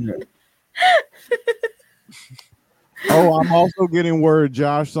it. Oh, I'm also getting word,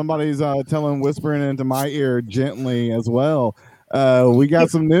 Josh. Somebody's whispering into my ear gently as well. We got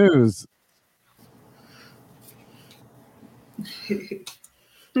some news.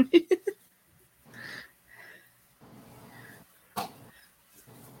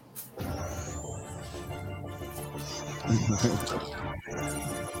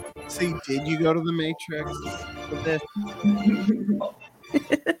 See, did you go to the Matrix with this?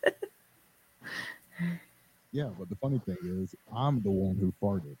 Yeah, but the funny thing is, I'm the one who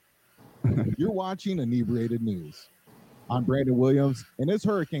farted. You're watching Inebriated News. I'm Brandon Williams, and it's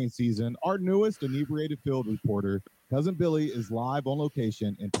hurricane season. Our newest inebriated field reporter, Cousin Billy, is live on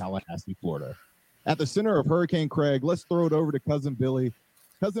location in Tallahassee, Florida. At the center of Hurricane Craig, let's throw it over to Cousin Billy.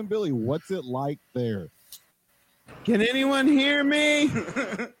 Cousin Billy, what's it like there? Can anyone hear me?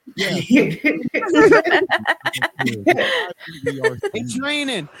 It's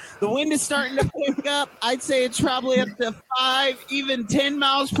raining. The wind is starting to pick up. I'd say it's probably up to 5, even 10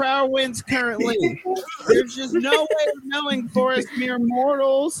 miles per hour winds currently. There's just no way of knowing for us mere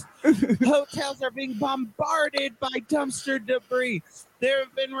mortals. Hotels are being bombarded by dumpster debris. There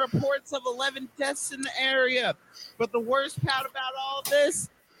have been reports of 11 deaths in the area. But the worst part about all this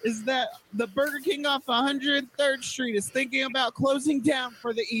is that the Burger King off 103rd Street is thinking about closing down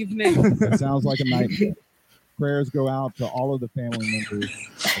for the evening. That sounds like a nightmare. prayers go out to all of the family members.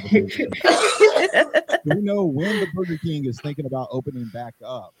 Of the Burger King. Do we know when the Burger King is thinking about opening back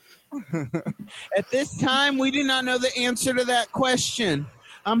up? At this time, we do not know the answer to that question.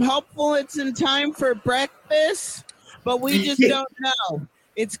 I'm hopeful it's in time for breakfast, but we just don't know.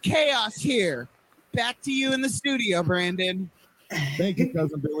 It's chaos here. Back to you in the studio, Brandon. Thank you,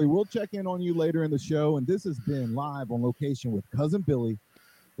 Cousin Billy. We'll check in on you later in the show. And this has been Live on Location with Cousin Billy.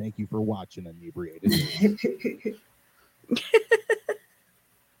 Thank you for watching Inebriated.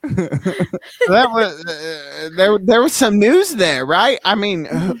 That was there was some news there, right? I mean,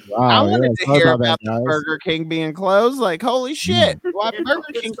 I wanted to hear about the Burger King being closed. Like, holy shit, why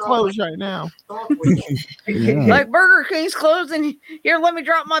Burger King closed right now? Like Burger King's closing. Here, let me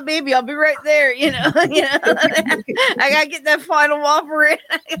drop my baby. I'll be right there. I gotta get that final Whopper in.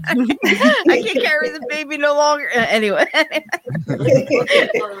 I can't carry the baby no longer. Anyway.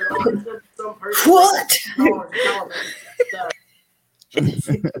 What? It's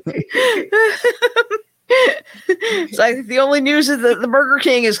like the only news is that the Burger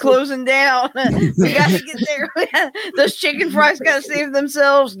King is closing down. We got to get there. Those chicken fries got to save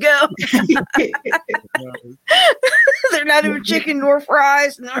themselves. Go. They're not even chicken nor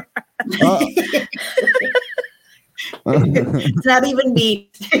fries. It's not even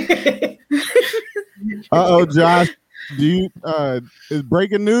meat. Uh-oh, Josh. Do you is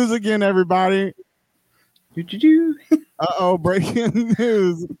breaking news again, everybody? Uh-oh, breaking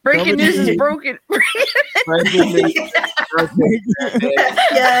news. Breaking news is broken. Breaking news.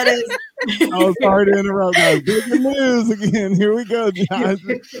 Yeah, it is. Oh, sorry to interrupt, guys. Breaking news again. Here we go, Josh.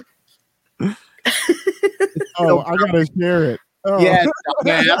 Oh, I gotta share it. Oh. Yeah,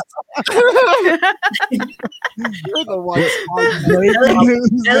 you're the one. I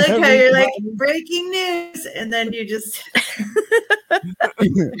like how you're like breaking news, and then you just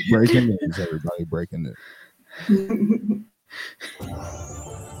breaking news, everybody. Breaking news.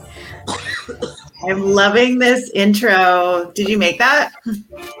 I'm loving this intro. Did you make that?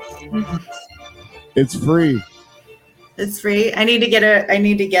 It's free. It's free. I need to get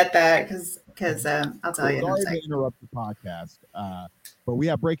that because I'll tell you in a Sorry second. to interrupt the podcast, but we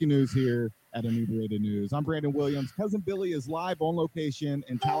have breaking news here at Inebriated News. I'm Brandon Williams. Cousin Billy is live on location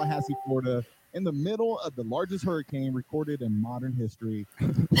in Tallahassee, Florida, in the middle of the largest hurricane recorded in modern history,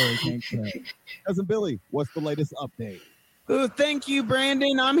 Hurricane Craig. Cousin Billy, what's the latest update? Ooh, thank you,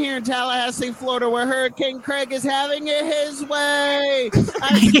 Brandon. I'm here in Tallahassee, Florida, where Hurricane Craig is having it his way.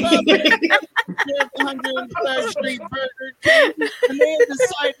 I spoke 103rd Street Burger King, and they have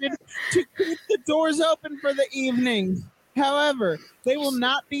decided to keep the doors open for the evening. However, they will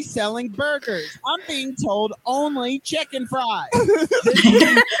not be selling burgers. I'm being told only chicken fries. This is a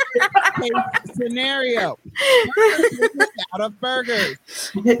case scenario. Burgers are out of burgers.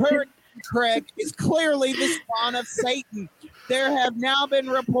 Hurricane Craig is clearly the spawn of Satan. There have now been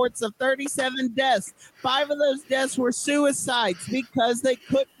reports of 37 deaths. 5 of those deaths were suicides because they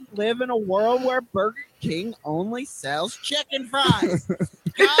couldn't live in a world where Burger King only sells chicken fries.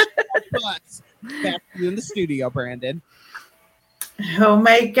 God help us. Back to you in the studio, Brandon. Oh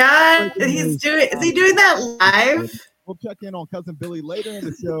my God. Is he doing that live? We'll check in on Cousin Billy later in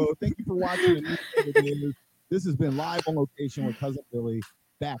the show. Thank you for watching. This has been Live on Location with Cousin Billy.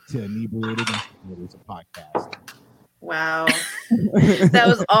 Back to Inebriated News, a podcast. Wow. That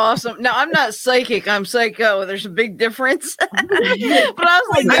was awesome. No, I'm not psychic. I'm psycho. There's a big difference. But I was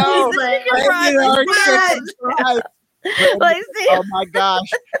like, no. Oh my gosh,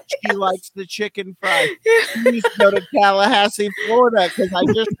 she likes the chicken fries. She needs to go to Tallahassee, Florida, because I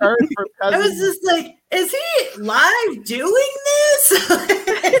just heard from Cousin. I was just like, is he live doing this?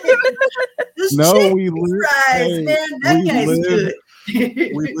 No, we live. Fries, man, that guy's good.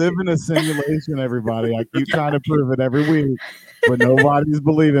 We live in a simulation, everybody. I keep trying to prove it every week, but nobody's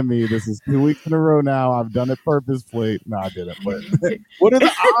believing me. This is 2 weeks in a row now. I've done it purposefully. No, I didn't. But what are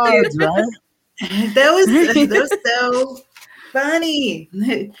the odds, right? That was so funny.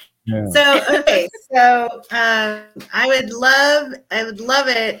 Yeah. So I would love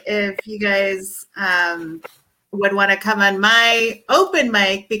it if you guys would want to come on my open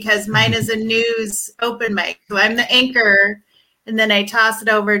mic, because mine is a news open mic. So I'm the anchor, and then I toss it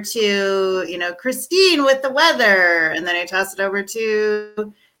over to Christine with the weather, and then I toss it over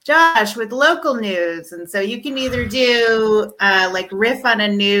to Josh with local news. And so you can either do like riff on a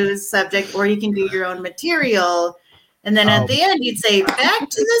news subject, or you can do your own material. And then at the end, you'd say, back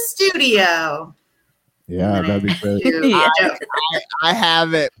to the studio. Yeah, that'd be great. I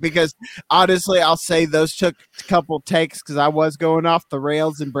have it, because honestly, I'll say those took a couple takes because I was going off the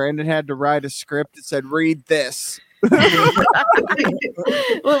rails and Brandon had to write a script that said, read this.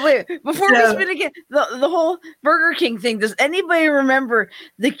 Well, wait, before we spin again, the whole Burger King thing, does anybody remember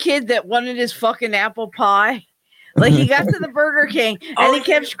the kid that wanted his fucking apple pie? Like, he got to the Burger King and he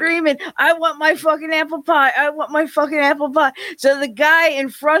kept screaming, I want my fucking apple pie. I want my fucking apple pie. So the guy in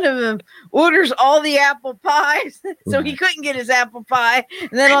front of him orders all the apple pies. So he couldn't get his apple pie. And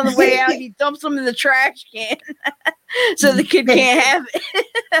then on the way out, he dumps them in the trash can. So the kid can't have it.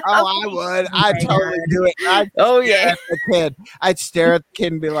 Oh, I would. I'd totally do it. At the kid. I'd stare at the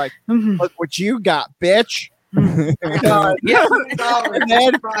kid and be like, look what you got, bitch. And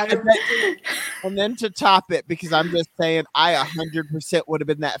then to top it, because I'm just saying, I 100% would have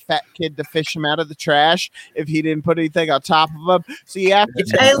been that fat kid to fish him out of the trash if he didn't put anything on top of him. So you have to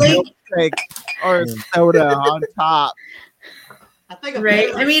take a milkshake or soda on top.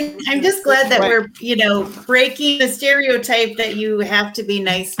 Right. I mean, I'm just glad that we're, breaking the stereotype that you have to be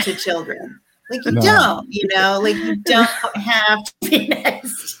nice to children. Like, you don't, you don't have to be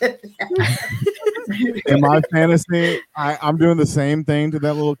nice to them. In my fantasy, I'm doing the same thing to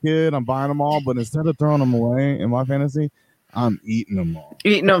that little kid. I'm buying them all, but instead of throwing them away in my fantasy, I'm eating them all.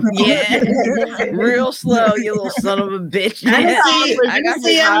 Eating them, yeah. Real slow, you little son of a bitch.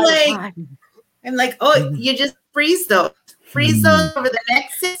 I'm like, oh, you just freeze those. Freeze those over the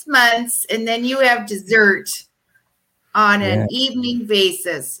next 6 months, and then you have dessert on an evening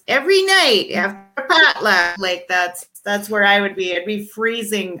basis every night after potluck. Like, that's where I would be. I'd be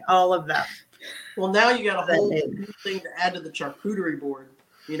freezing all of them. Well, now you got a whole new thing to add to the charcuterie board.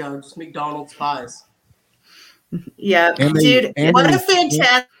 Just McDonald's pies. Yeah, dude, what a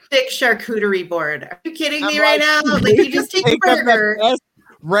fantastic charcuterie board. Are you kidding me right now? Like, you just take a burger. The best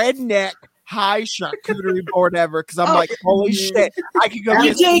redneck high charcuterie board ever, because I'm like, holy shit, I could go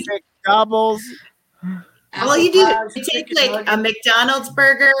get some McDoubles. All you do is you take like a McDonald's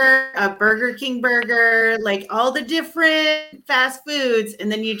burger, a Burger King burger, like all the different fast foods,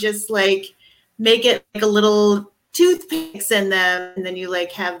 and then you just like make it like a little toothpicks in them, and then you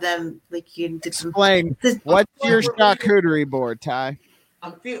like have them like you explain. What's your charcuterie board, Ty?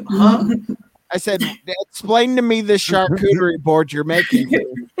 I said, explain to me the charcuterie board you're making.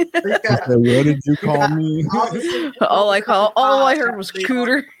 What did you call me? all I heard was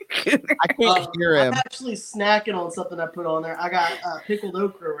cooter. I can't hear him. I'm actually snacking on something I put on there. I got pickled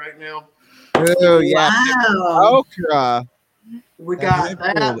okra right now. Oh yeah, wow. Okra. We got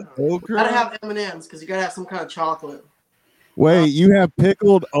that. Okra. Gotta have M&Ms because you gotta have some kind of chocolate. Wait, you have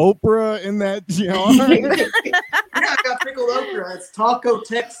pickled okra in that jar? Yeah, I got pickled okra. It's Taco,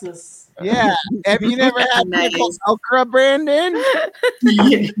 Texas. Yeah. Have you never had pickled okra, Brandon?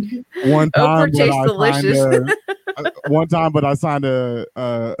 One time, okra tastes delicious. One time, but I signed a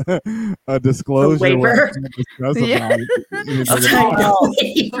disclosure. Waiver. An NDA.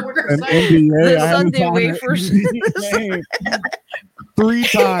 The Sunday wafers. 3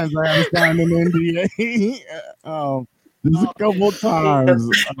 times I had to sign an NDA. Just a couple times.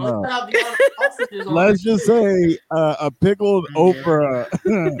 Let's just say a pickled okra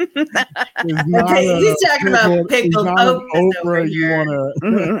is not he's talking about pickled okra you want to.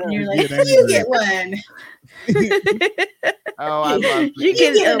 You're like, you get one. Oh, I love it. You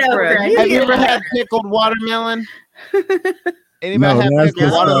get okra. Have you ever had pickled watermelon? Anybody have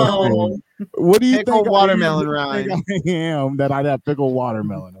pickled watermelon? What do you pickled think? Watermelon, Ryan? I am that I'd have pickled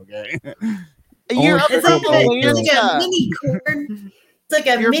watermelon. Okay. It's like a mini corn. It's like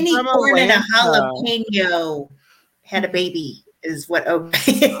a mini corn and a jalapeno had a baby, is what okra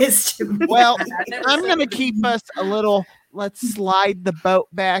is to me. Well, I'm going to keep us a little. Let's slide the boat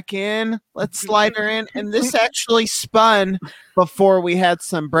back in. Let's slide her in. And this actually spun before we had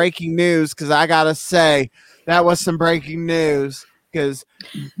some breaking news, because I got to say, that was some breaking news. Because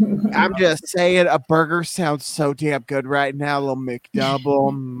I'm just saying, a burger sounds so damn good right now. A little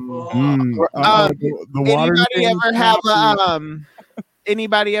McDouble.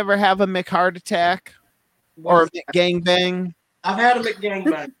 Anybody ever have a McHeart attack or a McGangbang? I've had a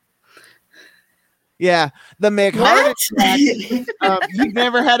McGangbang. Yeah, the McHeart attack. You've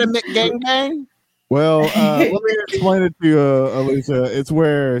never had a McGangbang? Well, let me explain it to you, Alicia. It's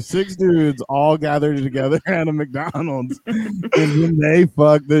where 6 dudes all gathered together at a McDonald's, and then they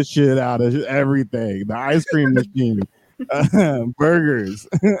fuck the shit out of everything. The ice cream machine, burgers.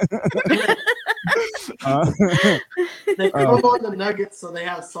 They throw on the nuggets so they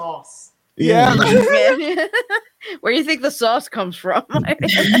have sauce. Yeah. Where do you think the sauce comes from?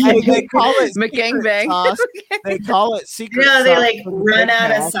 They call it McGangbang. Sauce. They call it secret sauce. They like run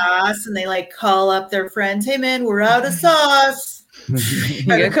out of sauce and they like call up their friends. Hey man, we're out of sauce. You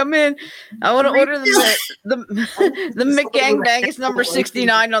gotta come in. I want to order the McGangbang. It's number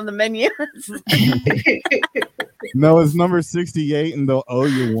 69 on the menu. No, it's number 68, and they'll owe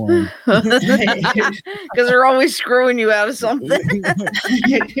you one. Because they're always screwing you out of something.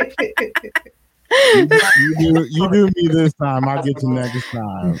 You do me this time. I'll get you next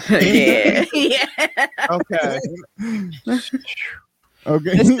time. Yeah. Okay.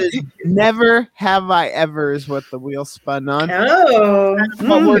 Okay. This is never have I ever is what the wheel spun on. Oh.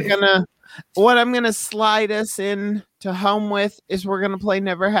 But what I'm gonna slide us in to home with is we're gonna play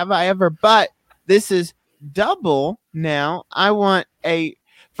Never Have I Ever, but this is double now. I want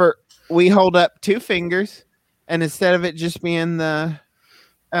we hold up 2 fingers, and instead of it just being the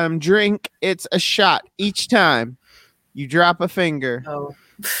drink, it's a shot each time you drop a finger. Oh.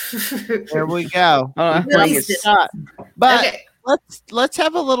 There we go. Shot. But Okay. let's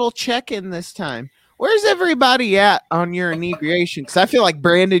have a little check-in this time. Where's everybody at on your inebriation? Because I feel like,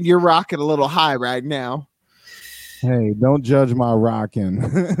 Brandon, you're rocking a little high right now. Hey, don't judge my rocking.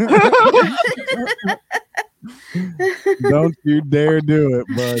 Don't you dare do it,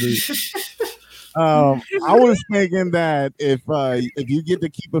 buddy. I was thinking that if you get to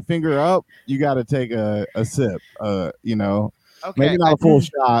keep a finger up, you got to take a sip. Okay. Maybe not a full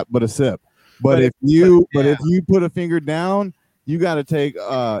shot, but a sip. But if you put a finger down, you got to take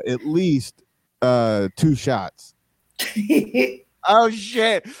at least 2 shots. Oh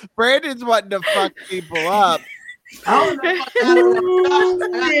shit! Brandon's wanting to fuck people up. No,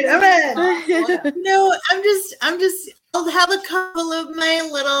 I'm just. I'll have a couple of my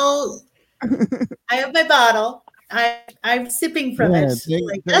little. I have my bottle. I'm sipping from it.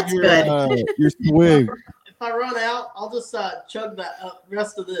 That's good. Your swig. If I run out, I'll just chug the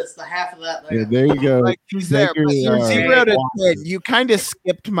rest of this, the half of that there. Yeah, there you go. Like he's there, but you're 0 to 10. You kind of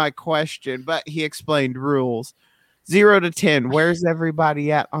skipped my question, but he explained rules. 0 to 10. Where's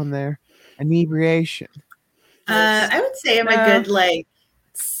everybody at on their inebriation? I would say I'm a good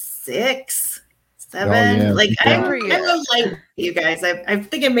 6, 7. Yeah. Like I'm a light, you guys. I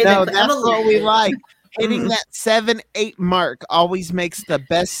think I made that. That's what we like. Hitting that 7-8 mark always makes the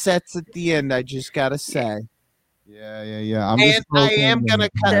best sets at the end. I just gotta say. Yeah. I am gonna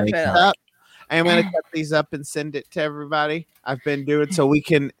cut these up. I am gonna cut these up and send it to everybody. I've been doing so we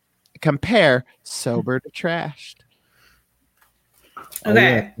can compare sober to trashed.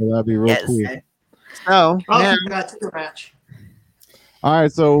 Okay. So that'd be real cool. So now, match. All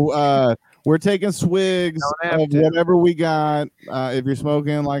right, so we're taking swigs of whatever we got. If you're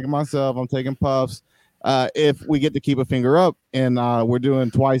smoking like myself, I'm taking puffs. If we get to keep a finger up, and we're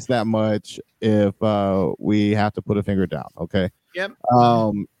doing twice that much if we have to put a finger down. Okay. Yep.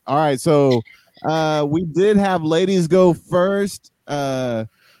 All right, so we did have ladies go first. So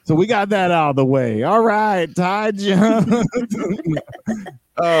we got that out of the way. All right, Ty Jones.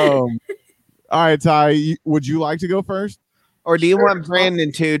 All right, Ty, would you like to go first? Or do you want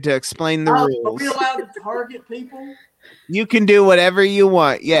Brandon to explain the rules? Are we allowed to target people? You can do whatever you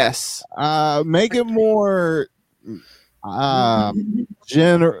want. Yes. Make it more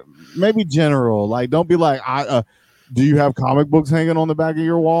maybe general. Like, don't be like, do you have comic books hanging on the back of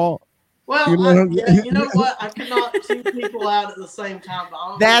your wall? Well, you know what? I could knock 2 people out at the same time.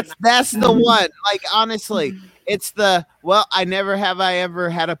 But that's the one. Like, honestly, it's the I never have I ever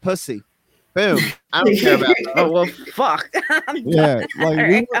had a pussy. Boom. I don't care about that. Oh, well, fuck. Yeah.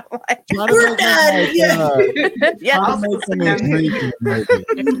 Like, we're done.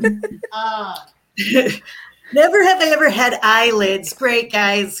 Never have I ever had eyelids. Great,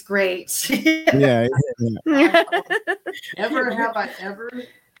 guys. Great. Yeah. Never have I ever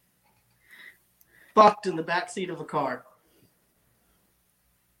fucked in the backseat of a car.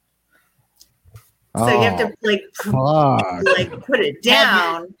 So you have to put it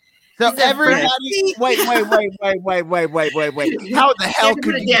down. So everybody, wait. How the hell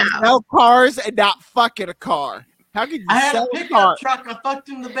could you sell cars and not fuck in a car? How could you sell a pickup car? truck? I fucked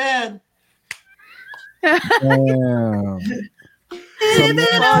in the bed. Damn.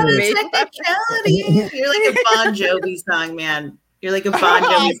 Technicality. You're like a Bon Jovi song, man. You're like a Bon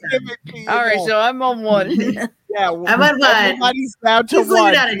Jovi song. All right, so I'm on 1. Yeah, I'm on 1. Everybody's down to Just leave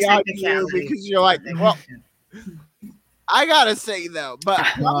 1 it on a beyond you technicality. because you're like, well. I gotta say though, but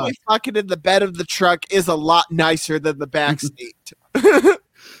probably fucking in the bed of the truck is a lot nicer than the back seat.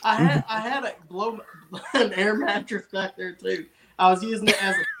 I had a an air mattress back there too. I was using it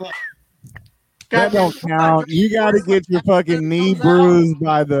as a foot. That don't count. You got to get your fucking knee bruised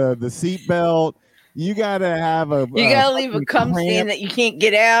by the seat belt. You got to have a. You got to leave a cum stain that you can't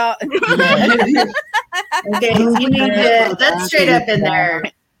get out. Okay, you need to. That's straight up in there.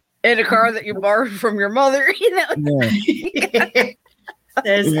 In a car that you borrowed from your mother, you know. Yeah.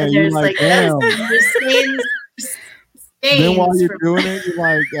 there's like there's stains then while you're doing it, you're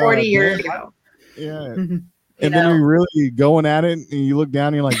like 40 years ago. Yeah. And then you're really going at it, and you look down,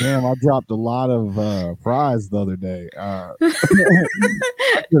 and you're like, "Damn, I dropped a lot of fries the other day." That's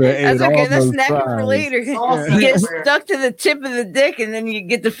okay. That's snacking for later. Yeah. You get stuck to the tip of the dick, and then you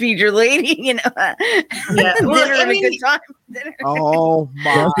get to feed your lady. You know, Yeah. Well, dinner I and a mean, good time. Dinner. Oh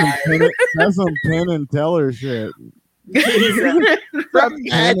my! That's some Penn and Teller shit. From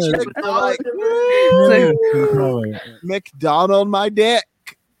Magic, like, woo, McDonald, my dick.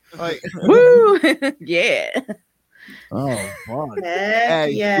 Like, woo, yeah. Oh, fuck.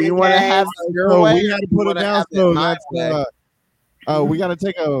 hey, yeah, do you want to guys. have your So way? we got to put it down. So that's way? we got to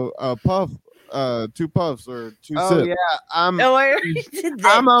take a puff, 2 puffs or 2 Oh sips. yeah, I'm Oh, I already did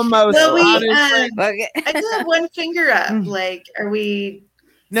that. I'm almost. Well, we, honestly, Okay. I do have one finger up. Like, are we?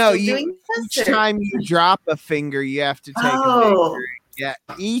 no, still you doing each this, or- time you drop a finger, you have to take a Oh, finger. Yeah,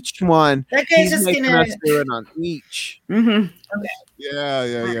 each one. that guy's He's just making gonna. us do it on each. Mm-hmm.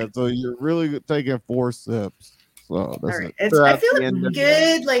 Yeah. So you're really taking 4 sips. So All that's right. it. It's, I Throughout feel the end of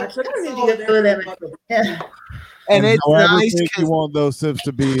good. Like, I don't need to go with them. Yeah. And it's however nice big you because want those sips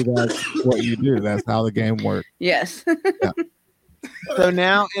to be, that's what you do. That's how the game works. Yes. so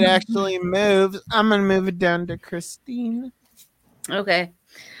now it actually moves. I'm gonna move it down to Christine. Okay.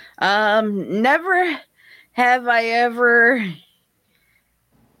 Never have I ever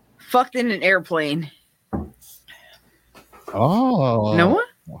fucked in an airplane. Oh. No one?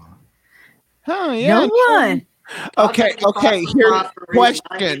 Oh yeah. No one. Okay. Here,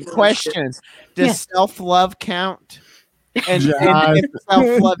 question. Does Yeah. self-love count? And Josh. if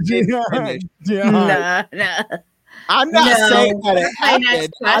self-love didn't finish, Nah. I'm not No. saying that it My next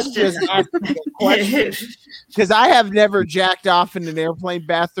happened. I'm just question. asking a question. Because I have never jacked off in an airplane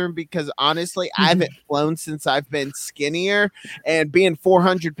bathroom because honestly, I haven't flown since I've been skinnier. And being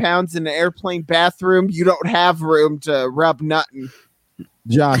 400 pounds in an airplane bathroom, you don't have room to rub nothing.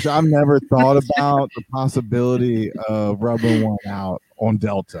 Josh, I've never thought about the possibility of rubbing one out on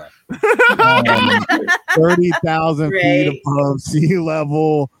Delta. 30,000 feet above sea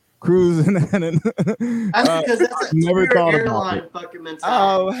level, cruising at it. That's because that's a never pure thought about airline it. fucking mentality.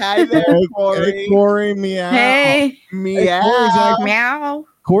 Oh, hi there, Hey, Corey. Corey, meow. Hey. Meow. Meow.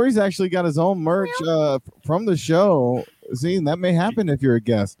 Corey's actually got his own merch from the show. See, that may happen if you're a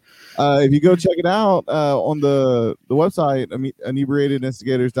guest. If you go check it out on the website,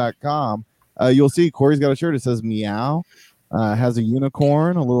 inebriatedinstigators.com, you'll see Corey's got a shirt that says meow. Has a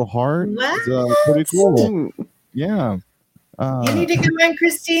unicorn, a little heart. It's pretty cool. Yeah. You need to come on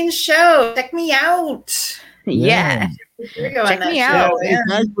Christine's show. Check me out. Yeah. Check me out.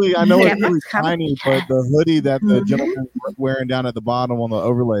 It's actually, I know Yeah, it's really that's kind of- tiny, but the hoodie that the gentleman's wearing down at the bottom on the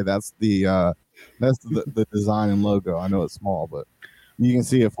overlay, that's the design and logo. I know it's small, but you can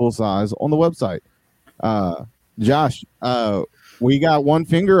see it full size on the website. Josh, we got one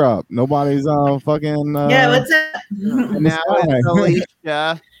finger up. Nobody's fucking Yeah, what's up? Now it's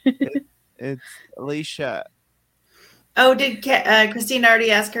Alicia. It's Alicia. Oh, did Christine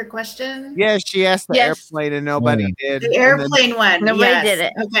already ask her question? Yeah, she asked the Yes. airplane and nobody did. The And then airplane one. Nobody yes. did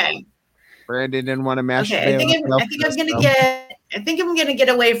it. Okay. Brandon didn't want to masturbate. Okay. I think I'm himself, gonna get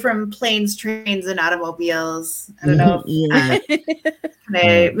away from planes, trains, and automobiles. I don't know. Yeah. Can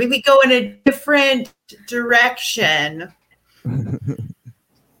I maybe go in a different direction?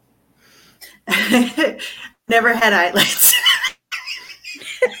 Never had eyelids.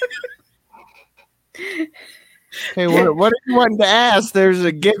 Hey, what are you wanting to ask? There's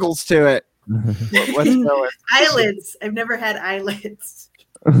a giggles to it. What's going? Eyelids. I've never had eyelids.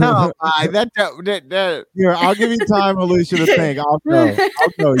 No, that Here, I'll give you time, Alicia, to think. I'll go.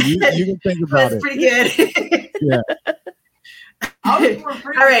 You can think about That's it. pretty good. Yeah. All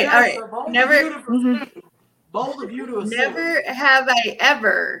right. Never, Bold of you to assume. never have I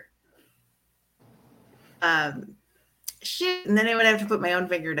ever. Shit, and then I would have to put my own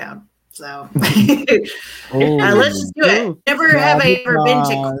finger down. So let's just do it. Never have I ever been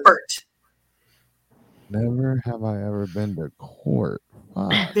to court. Never have I ever been to court.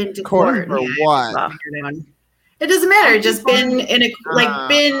 Been to Court court. for Yeah, what? I put my finger down. It doesn't matter. Just been in a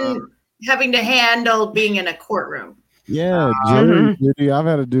been having to handle being in a courtroom. Yeah, jury duty. I've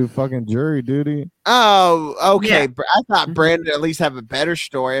had to do fucking jury duty. Oh, okay. Yeah. I thought Brandon at least have a better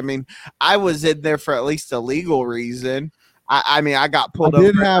story. I mean, I was in there for at least a legal reason. I mean, I got pulled I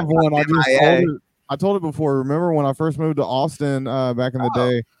did over. have one. I just MIA. told it. I told it before. Remember when I first moved to Austin back in the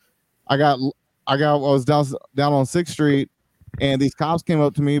day? I was down on 6th Street, and these cops came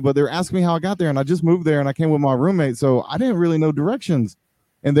up to me, but they were asking me how I got there, and I just moved there, and I came with my roommate, so I didn't really know directions.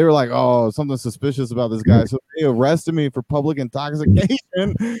 And they were like, "Oh, something suspicious about this guy." So they arrested me for public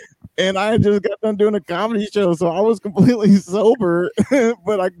intoxication, and I had just got done doing a comedy show, so I was completely sober,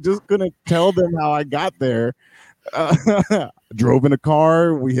 but I just couldn't tell them how I got there. Drove in a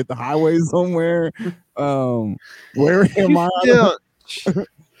car. We hit the highway somewhere. Where am I? Still-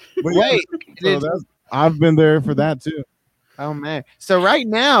 But yeah, Wait, so I've been there for that too. oh man. So right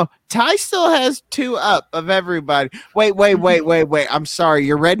now, Ty still has 2 up of everybody. Wait. I'm sorry.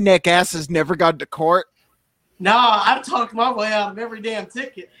 Your redneck ass has never gone to court. No, I've talked my way out of every damn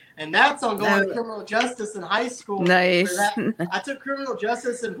ticket, and that's on going to criminal justice in high school. Nice. I took criminal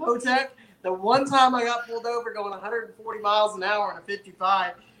justice in Votech. The one time I got pulled over going 140 miles an hour on a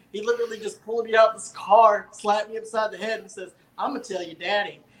 55, he literally just pulled me out this car, slapped me upside the head, and says, "I'm gonna tell you,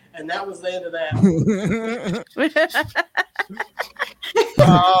 Daddy." And that was the end of that.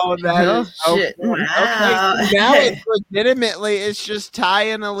 Oh, that is shit. okay. Wow. Okay, now it's legitimately it's just Ty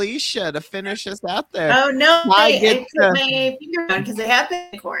and Alicia to finish us out there. Oh no! I I get put to- my finger on because I have been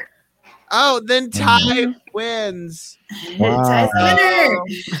in court. Oh, then Ty wins. Wow. Ty's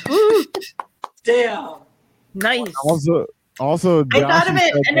winner. Damn. Nice. Also, I thought Josh of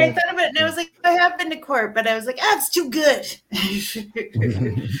it, said and I that- thought of it, and I was like, I have been to court, but I was like, it's too good.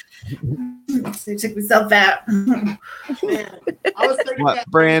 So I took myself out. Man, I was thinking What, about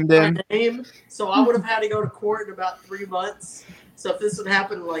Brandon? my name, so I would have had to go to court in about 3 months. So if this would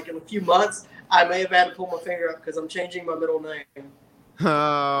happen like in a few months, I may have had to pull my finger up because I'm changing my middle name.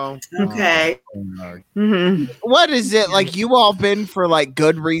 Oh, Okay. Mhm. what is it like? You all been for like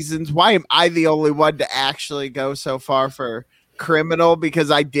good reasons. Why am I the only one to actually go so far for criminal?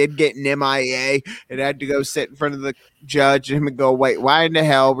 Because I did get an MIA and had to go sit in front of the judge and him and go, wait, why in the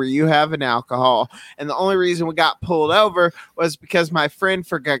hell were you having alcohol? And the only reason we got pulled over was because my friend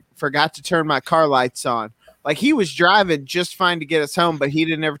forgot to turn my car lights on. Like he was driving just fine to get us home, but he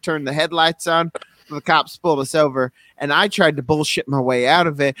didn't ever turn the headlights on. So the cops pulled us over, and I tried to bullshit my way out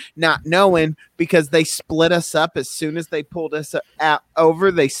of it, not knowing because they split us up as soon as they pulled us over.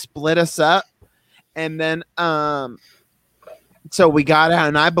 They split us up, and then so we got out,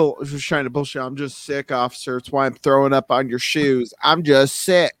 and I was trying to bullshit. I'm just sick, officer. It's why I'm throwing up on your shoes. I'm just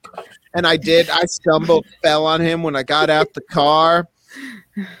sick, and I did. I stumbled, fell on him when I got out the car.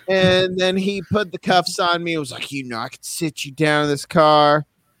 And then he put the cuffs on me. It was like, I could sit you down in this car.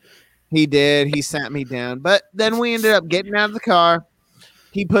 He did. He sat me down. But then we ended up getting out of the car.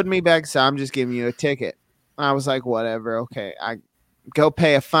 He put me back. So I'm just giving you a ticket. I was like, whatever. Okay. I go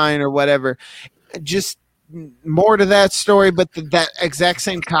pay a fine or whatever. Just more to that story. But that exact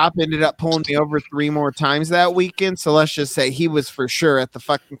same cop ended up pulling me over 3 more times that weekend. So let's just say he was for sure at the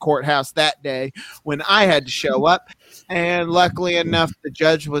fucking courthouse that day when I had to show up. And luckily enough, the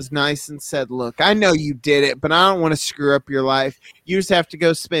judge was nice and said, look, I know you did it, but I don't want to screw up your life. You just have to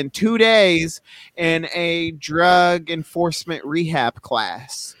go spend 2 days in a drug enforcement rehab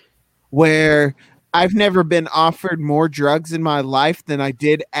class where I've never been offered more drugs in my life than I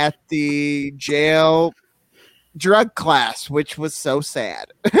did at the jail drug class, which was so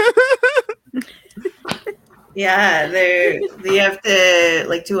sad. Yeah, you have to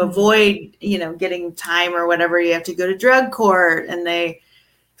like to avoid, getting time or whatever. You have to go to drug court, and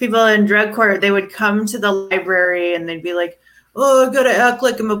people in drug court, they would come to the library and they'd be like, "Oh, I gotta act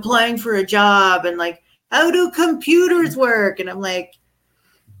like I'm applying for a job," and like, "How do computers work?" And I'm like,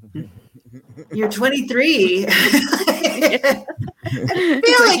 "You're 23." I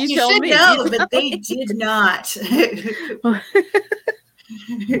feel like you should know, but they did not.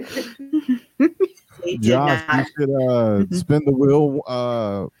 Josh, you should spin the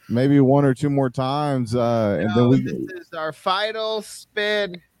wheel maybe 1 or 2 more times, and then this is our final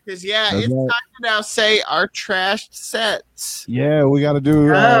spin. Because That's it's right. time to now say our trashed sets. Yeah, we got to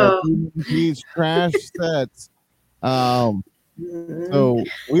do these trash sets. So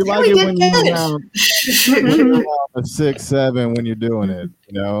we like it when you're around a 6, 7 when you're doing it,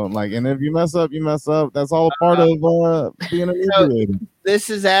 like, and if you mess up, you mess up. That's all a part of being an inebriated. This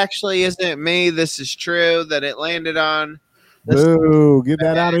is actually isn't me. This is true that it landed on. Boo, get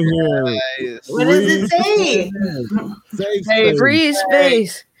that out of here. What does it say? Safe Free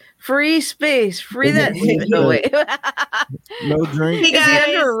space. Free space. Free that. No, wait. No drink. Hey Is he guys,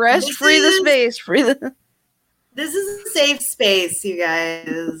 under arrest? this Free the is- space. Free the. This is a safe space, you guys.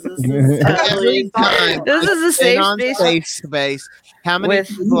 This is Every time This is a I've been safe on space. Safe space. How many With-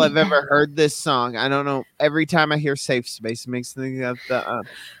 people have ever heard this song? I don't know. Every time I hear Safe Space, it makes me think of the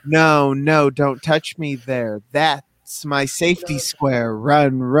no, don't touch me there. That's my safety square.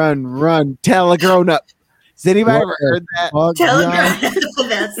 Run, run, run. Tell a grown up. Has anybody What ever the heard that? fuck, Telegram. Josh?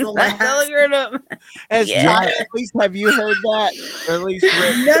 That's the last. Telegram. As Yeah. Ty, at least have you heard that? Or at least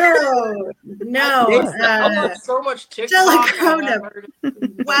Rick? No. I watch so much TikTok. Telegram. I haven't heard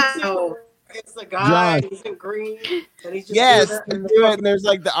it. Wow. It's the guy. Josh. He's in green, and he's just Yes, doing that they in the do it, fucking- and there's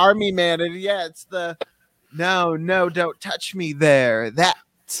like the army man, and it's the No, don't touch me there.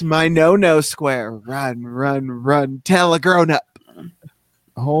 That's my no square. Run. Tell a grown up.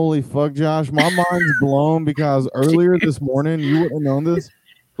 Holy fuck, Josh. My mind's blown because earlier this morning, you wouldn't have known this,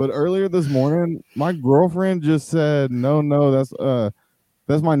 but earlier this morning, my girlfriend just said, no, that's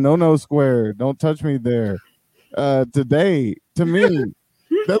my no square. Don't touch me there. Today, to me,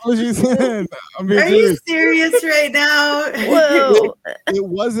 that's what she said. I mean, Are you serious right now? Whoa. it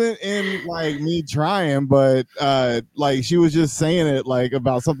wasn't in like me trying, but like she was just saying it like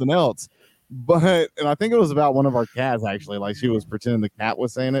about something else. And I think it was about one of our cats actually. Like she was pretending the cat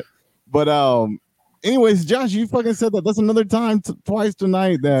was saying it. But anyways, Josh, you fucking said that. That's another time twice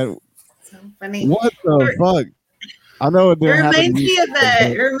tonight. That So funny. what the fuck? I know it It didn't happen to reminds you, me of but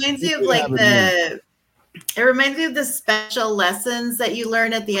it reminds me of like happened to it reminds me of the special lessons that you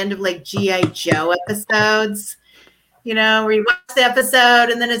learn at the end of like G.I. Joe episodes. You know, where you watch the episode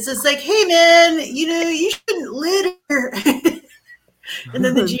and then it's just like, hey man, you know, you shouldn't litter. And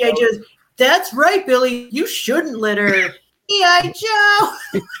then the G.I. Joe's, that's right, Billy, you shouldn't litter. G.I.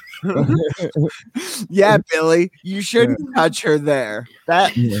 Joe. Yeah, Billy, you shouldn't touch her there.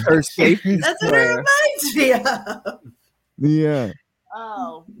 That's her safety That's what it square. reminds me of. Yeah.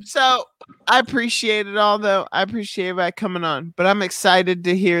 Oh, so I appreciate it all, though. I appreciate everybody coming on, but I'm excited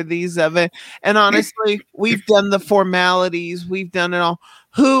to hear these of it. And honestly, we've done the formalities, we've done it all.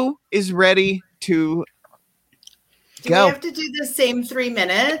 Who is ready to Do go? we have to do the same 3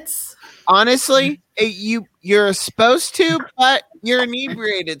 minutes? Honestly, you're supposed to, but you're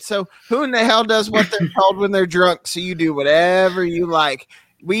inebriated. So who in the hell does what they're told when they're drunk? So you do whatever you like.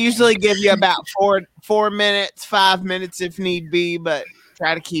 We usually give you about 4 minutes, 5 minutes if need be, but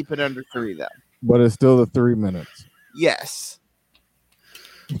try to keep it under 3 though. But it's still the 3 minutes. Yes.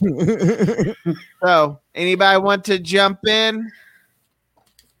 So anybody want to jump in?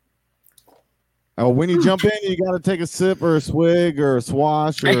 Oh, when you jump in, you got to take a sip or a swig or a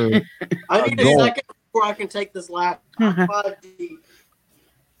swash or. I need a Go. second before I can take this lap. 5 deep.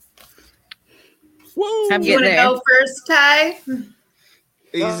 Woo! I'm You getting want to there. go first, Ty?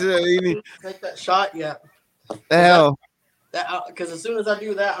 Take that shot yet? The hell. Because as soon as I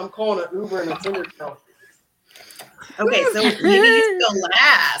do that, I'm calling an Uber and a Tinder show. Okay, so maybe you go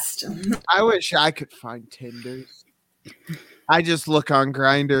last. I wish I could find Tinders. I just look on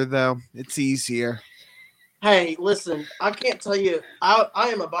Grinder though. It's easier. Hey, listen, I can't tell you, I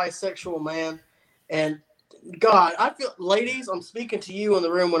am a bisexual man, and God, I feel, ladies, I'm speaking to you in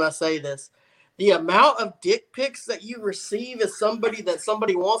the room when I say this. The amount of dick pics that you receive as somebody that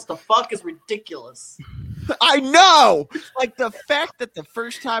somebody wants to fuck is ridiculous. I know. Like the fact that the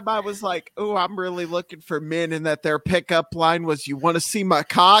first time I was like, oh, I'm really looking for men, and that their pickup line was, you want to see my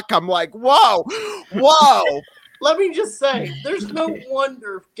cock? I'm like, whoa. Let me just say, there's no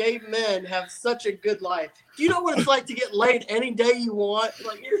wonder gay men have such a good life. Do you know what it's like to get laid any day you want?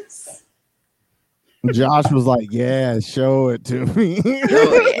 Like, it's... Josh was like, "Yeah, show it to me."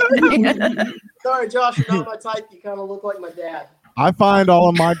 Sorry, Josh, you're not my type. You kind of look like my dad. I find all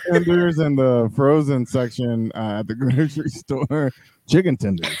of my tenders in the frozen section at the grocery store. Chicken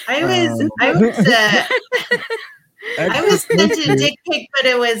tenders. I was sent a dick pic, but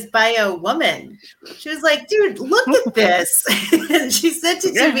it was by a woman. She was like, dude, look at this. And she sent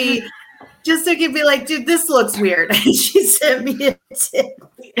it to me just so I could be like, dude, this looks weird. And she sent me a tip.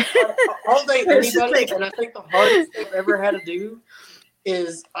 I'll date It's just anybody, like- and I think the hardest thing I've ever had to do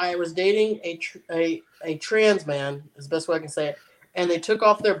is I was dating a trans man, is the best way I can say it, and they took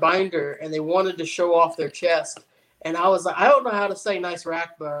off their binder and they wanted to show off their chest. And I was like, I don't know how to say nice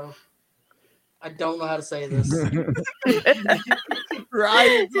rack bow. I don't know how to say this.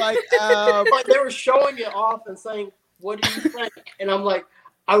 Right? It's like, Like they were showing it off and saying, "What do you think?" And I'm like,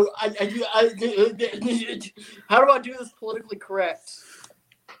 how do I do this politically correct?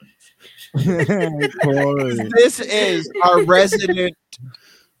 Corey. this is our resident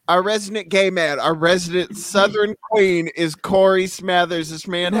gay man, our resident Southern queen is Corey Smathers. This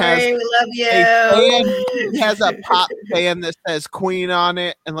man has Corey, we love you. a fan, he has a pop fan that says Queen on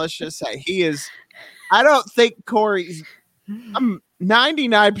it, and let's just say he is. I don't think Corey's. I'm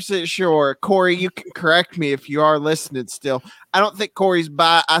 99% sure, Corey. You can correct me if you are listening still. I don't think Corey's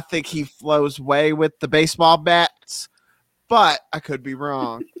bi. I think he flows way with the baseball bats, but I could be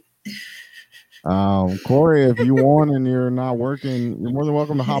wrong. Corey, if you want and you're not working, you're more than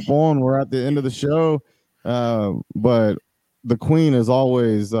welcome to hop on. We're at the end of the show, but the queen is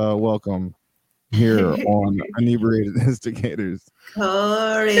always welcome here on Inebriated Instigators.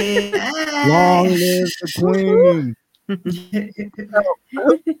 Corey. Long live the queen. Who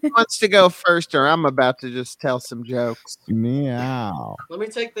wants to go first, or I'm about to just tell some jokes? Meow. Let me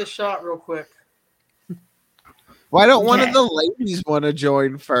take this shot real quick. Why don't one of Okay. the ladies want to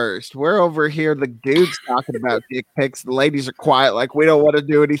join first? We're over here, the dudes talking about dick pics. The ladies are quiet, like we don't want to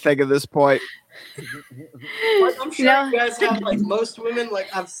do anything at this point. Like, I'm sure you guys have, like, most women, like,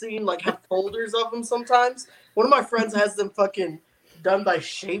 I've seen, like, have folders of them sometimes. One of my friends has them fucking done by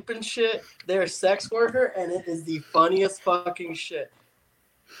Shape and shit. They're a sex worker, and it is the funniest fucking shit.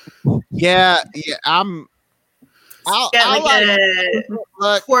 Yeah, Got like a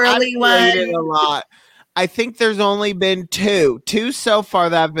look, twirly I've played it one. a lot. I think there's only been two so far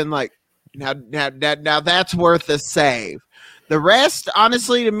that I've been like, now that's worth a save. The rest,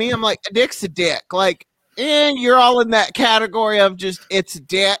 honestly, to me, I'm like, a dick's a dick. Like, you're all in that category of just it's a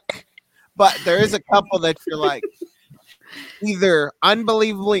dick. But there is a couple that you're like either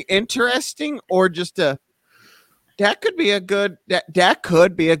unbelievably interesting or just that could be a good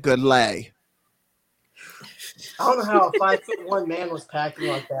lay. I don't know how a 5'1" man was packing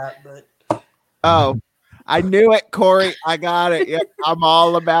like that, but Oh, I knew it, Corey. I got it. Yep, I'm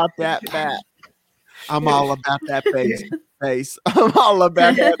all about that fat. I'm all about that face. I'm all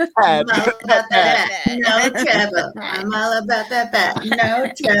about that fat. I'm all about that. No trouble. I'm all about that bat.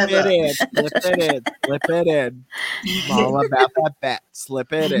 No trouble. Slip it in. I'm all about that fat.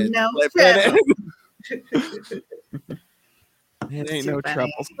 Slip it in. No Slip trouble. it in. It ain't Too no funny.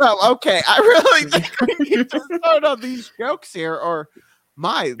 trouble. So, okay, I really think we need to start on these jokes here, or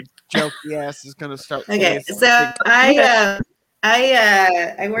my jokey ass is going to start. Okay, playing so something.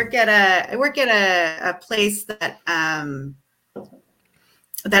 I work at a place that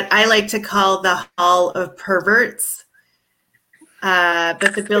that I like to call the Hall of Perverts,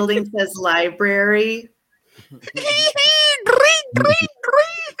 but the building says library.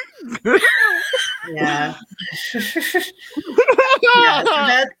 Yeah. Yeah, so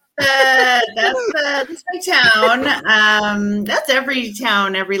that's my town. That's every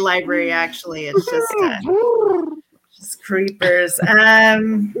town, every library. Actually, it's just creepers. But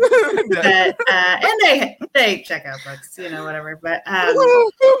and they check out books, whatever. But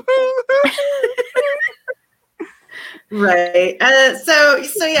right.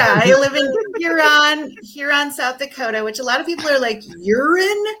 So yeah, I live in Huron, South Dakota, which a lot of people are like,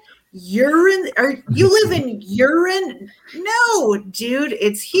 urine, or you live in urine? No, dude,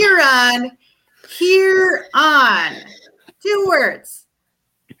 it's Huron. Huron. 2 words.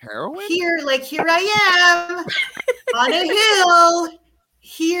 Heroin? Here, like here I am on a hill.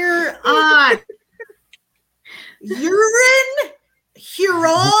 Huron. Urine?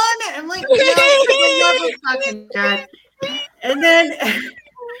 Huron? I'm like, no, for the love of fucking God. And then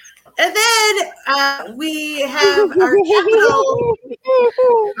we have our capital.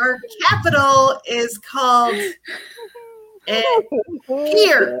 Our capital is called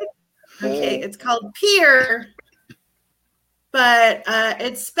Pierre. Okay, it's called Pierre, but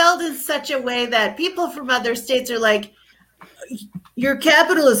it's spelled in such a way that people from other states are like, "Your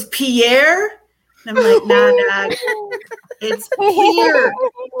capital is Pierre," and I'm like, "Nah, it's Pierre."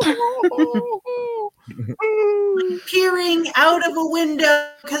 Peering out of a window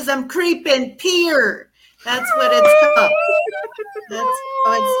because I'm creeping. Peer. That's what it's called. That's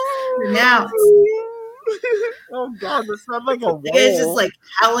how it's pronounced. Oh God, this sounds like a The guy's just wall. like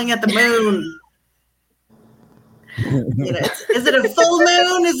howling at the moon. Is it a full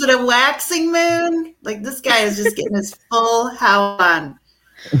moon? Is it a waxing moon? Like this guy is just getting his full howl on.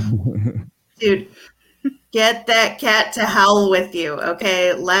 Dude, get that cat to howl with you.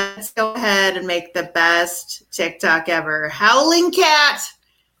 Okay, let's go ahead and make the best TikTok ever. Howling cat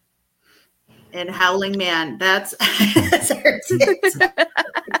and howling man. That's our TikTok.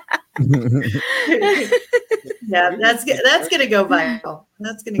 Yeah, that's gonna go viral.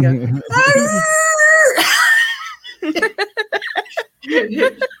 That's gonna go.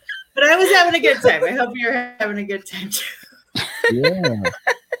 But I was having a good time. I hope you're having a good time too. Yeah.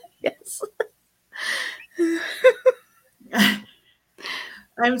 Yes.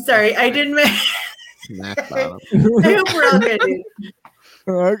 I'm sorry. I didn't make. Smack bottom. I hope we're all good. Dude.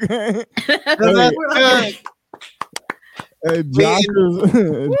 Okay. We're all good. Hey,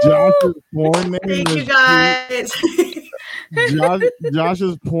 Josh's porn name Thank you is guys.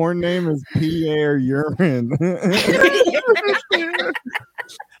 Josh's porn name is Pierre Urine.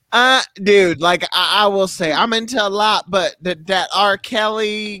 Dude, like I will say, I'm into a lot, but that R.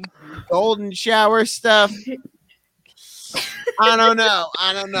 Kelly golden shower stuff, I don't know.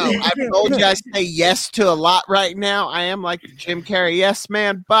 I've told you I say yes to a lot right now. I am like the Jim Carrey yes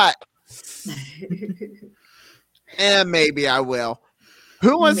man, but maybe I will.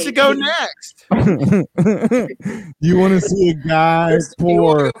 Who wants to go next? You want to see a guy do you want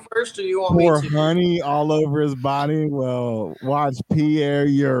pour to go first, or you want me to? honey all over his body? Well, watch Pierre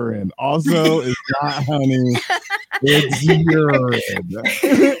Urine. Also, it's not honey. It's urine.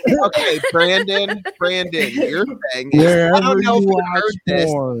 Okay, Brandon, your thing is, I Wherever don't know if you you watch heard this.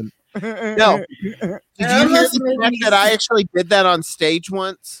 porn. No. Did you hear the fact that I actually did that on stage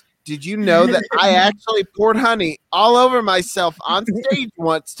once? Did you know that I actually poured honey all over myself on stage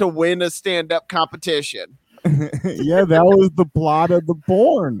once to win a stand-up competition? Yeah, that was the plot of the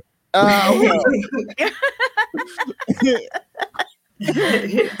porn. It's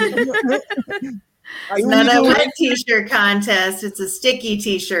not a wet t-shirt contest. It's a sticky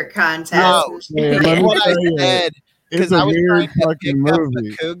t-shirt contest. No, that's what I said. It's a weird fucking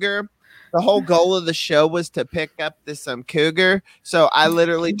movie. Cougar. The whole goal of the show was to pick up this cougar. So I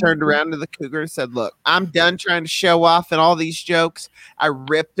literally turned around to the cougar and said, "Look, I'm done trying to show off and all these jokes." I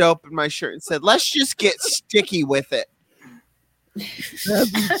ripped open my shirt and said, "Let's just get sticky with it."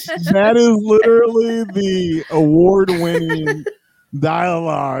 That is literally the award-winning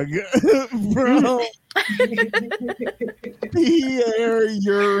dialogue from Pierre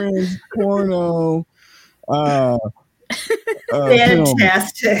Urin's porno.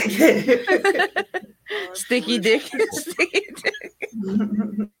 Fantastic. Sticky dick. Sticky dick.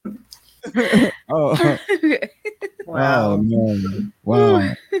 Oh. Wow. Oh, man.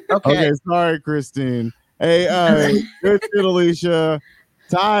 Wow. Okay, sorry, Christine. Hey, good shit, Alicia.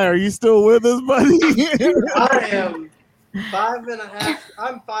 Ty, are you still with us, buddy? I am 5.5.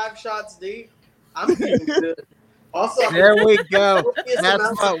 I'm 5 shots deep. I'm feeling good. Also, there we go.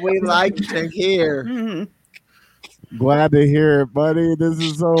 That's what we like to hear. Glad to hear it, buddy. This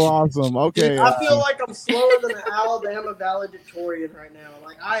is so awesome. Okay. I feel like I'm slower than an Alabama valedictorian right now.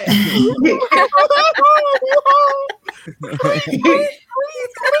 Like I am.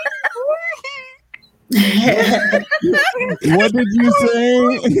 What did you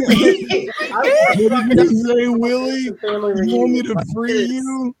say? What did you say, Willie? You want me to free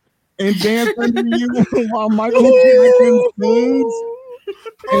you and dance under you while Michael Jackson sings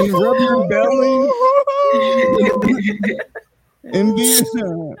and rub your belly and be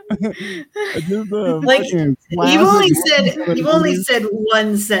like you've only said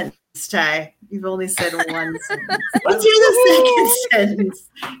one sentence, Ty. You've only said one sentence. Let's hear the second sentence.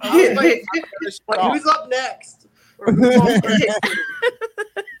 Who's up next?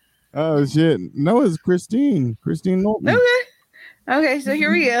 Oh shit! No, it's Christine. Christine Norton. Okay, so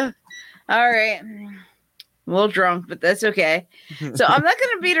here we go. All right. A little drunk, but that's okay. So I'm not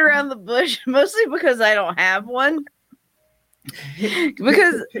going to beat around the bush, mostly because I don't have one.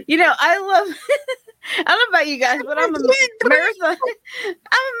 Because, I love... I don't know about you guys, but I'm a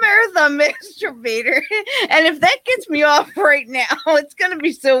marathon masturbator, and if that gets me off right now, it's gonna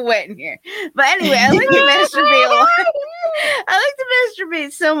be so wet in here. But anyway, I like to masturbate a lot. I like to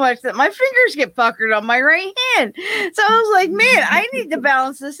masturbate so much that my fingers get puckered on my right hand. So I was like, man, I need to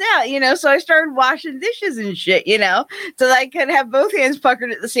balance this out, So I started washing dishes and shit, so that I could have both hands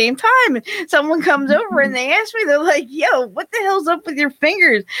puckered at the same time. And someone comes over and they ask me, they're like, "Yo, what the hell's up with your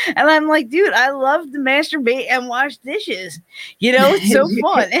fingers?" And I'm like, "Dude, I love to masturbate and wash dishes. It's so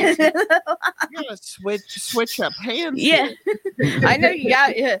fun." You gotta switch up hands. Yeah, I know you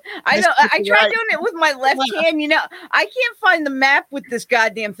got it. I know. I tried doing it with my left hand. I can't find the map with this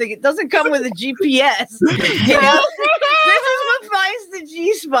goddamn thing. It doesn't come with a GPS. This is what finds the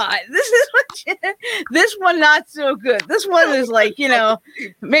G spot. This one not so good. This one is like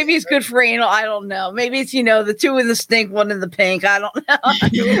maybe it's good for anal. I don't know. Maybe it's the 2 in the stink, 1 in the pink. I don't know.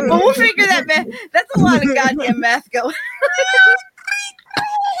 But we'll figure that. That's a lot of goddamn math going.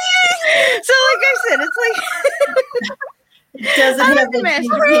 So, like I said, it's like it doesn't have the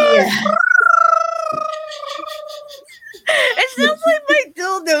GPS. It sounds like my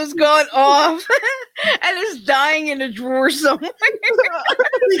dildo's gone off and it's dying in a drawer somewhere.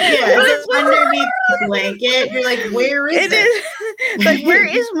 Yeah, it's underneath the blanket. You're like, where is it? Like, where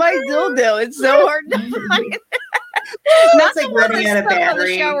is my dildo? It's so hard to find. Not the one that's stuck on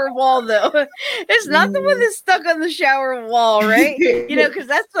the shower wall, though. It's not the one that's stuck on the shower wall, right? Because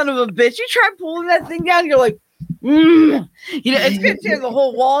that son of a bitch. You try pulling that thing down, you're like, it's gonna tear the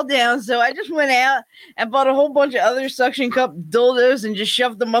whole wall down. So I just went out and bought a whole bunch of other suction cup dildos and just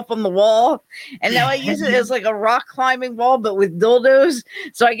shoved them up on the wall. And now I use it as like a rock climbing wall, but with dildos.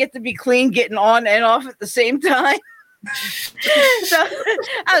 So I get to be clean, getting on and off at the same time. So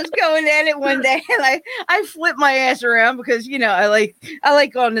I was going at it one day and I flipped my ass around because I like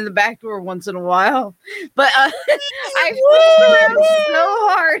going in the back door once in a while, but I flipped around so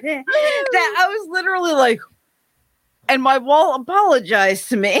hard that I was literally like, and my wall apologized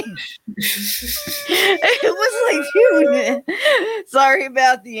to me. It was like, dude, sorry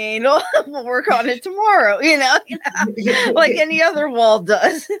about the anal. We'll work on it tomorrow, like any other wall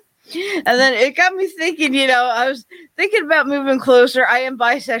does. And then it got me thinking, I was thinking about moving closer. I am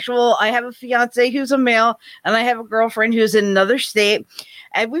bisexual. I have a fiance who's a male, and I have a girlfriend who's in another state.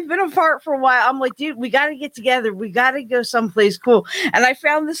 And we've been apart for a while. I'm like, dude, we got to get together. We got to go someplace cool. And I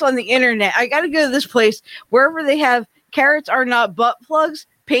found this on the internet. I got to go to this place wherever they have carrots are not butt plugs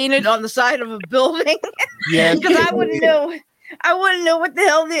painted on the side of a building. Yeah. Because I wouldn't know. I wouldn't know what the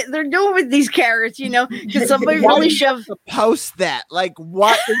hell they're doing with these carrots, Because somebody really shoved. Post that. Like,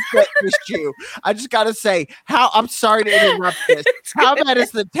 what is that issue? I just gotta say, I'm sorry to interrupt this. How bad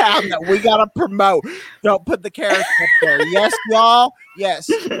is the town that we gotta promote? Don't put the carrots up there. Yes, y'all. Yes.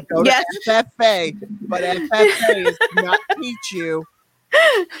 Go to FFA, but FFA is not teach you.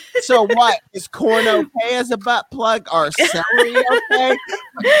 So what is corn okay as a butt plug or celery okay?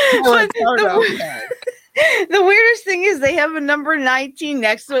 Okay. The weirdest thing is they have a number 19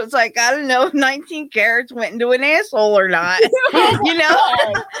 next to it. It's like, I don't know if 19 carrots went into an asshole or not.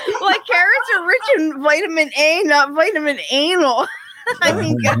 Like carrots are rich in vitamin A, not vitamin anal. I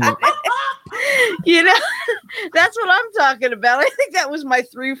mean, God. That's what I'm talking about. I think that was my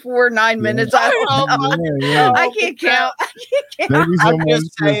 3, 4, 9 minutes. I don't know. I can't count. I'm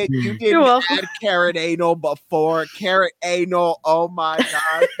just saying, you didn't add carrot anal before. Carrot anal, oh my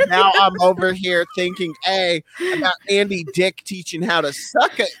God. Now I'm over here thinking, about Andy Dick teaching how to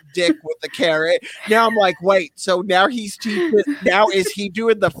suck a dick with a carrot. Now I'm like, wait, so now he's teaching, now is he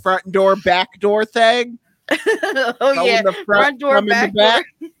doing the front door, back door thing? The front door, back door.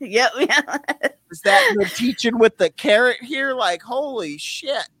 Yep. Yeah. Is that the teaching with the carrot here? Like, holy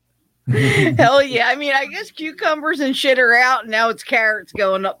shit. Hell yeah. I mean, I guess cucumbers and shit are out, and now it's carrots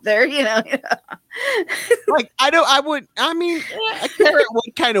going up there, Like, a carrot would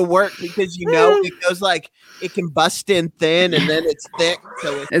kind of work because, it goes like, it can bust in thin and then it's thick.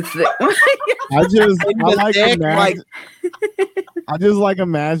 So it's thick. I just like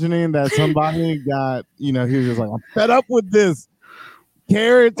imagining that somebody got, he was just like, I'm fed up with this.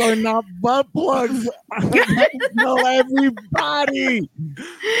 Carrots are not butt plugs. Tell everybody.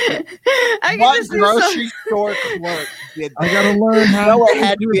 What grocery store clerk did that? I gotta learn how. It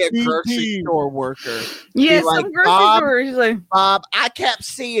had to be a grocery store worker. Yeah, some grocery store. He's like, Bob, I kept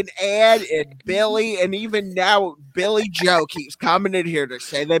seeing Ed and Billy, and even now Billy Joe keeps coming in here to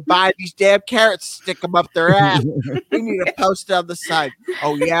say they buy these damn carrots, stick them up their ass. We need to post on the side.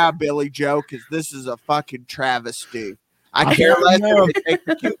 Oh yeah, Billy Joe, because this is a fucking travesty. I care less if they take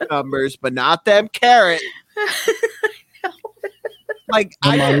the cucumbers, but not them carrots. Like,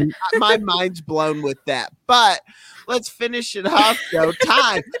 my mind's blown with that. But let's finish it off, though.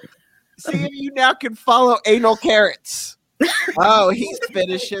 Ty, see if you now can follow Anal Carrots. Oh, he's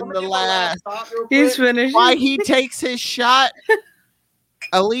finishing the last. He's finishing. Why he takes his shot.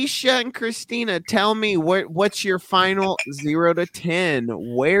 Alicia and Christina, tell me what's your final 0 to 10?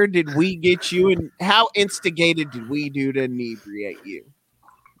 Where did we get you, and how instigated did we do to inebriate you?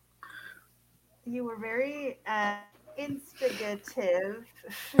 You were very instigative.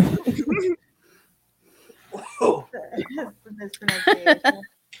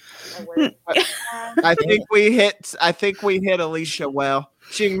 I think we hit Alicia well.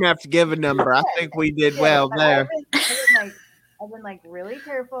 She didn't have to give a number. I think we did well there. I've been like really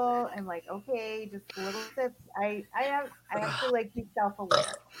careful and like, okay, just little sips. I actually like be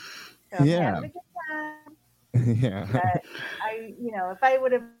self-aware. So I'm having a good time. Yeah. But if I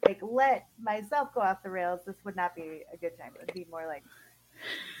would have like let myself go off the rails, this would not be a good time. It would be more like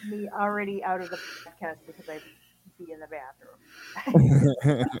me already out of the podcast because I'd be in the bathroom.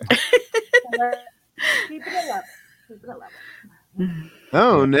 Keep it 11.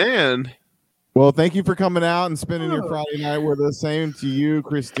 Oh man. Well, thank you for coming out and spending your Friday night with us. Same to you,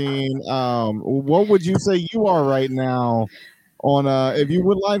 Christine. What would you say you are right now on if you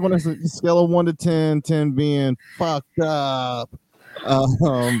would like on a scale of 1 to 10, 10 being fucked up? Tell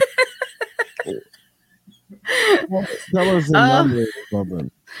us a number or something.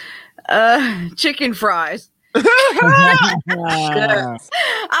 Chicken fries. I've been looking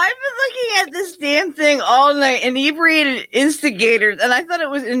at this damn thing all night. Inebriated instigators, and I thought it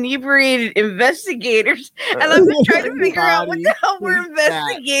was inebriated investigators. And I've been trying to figure out what the hell we're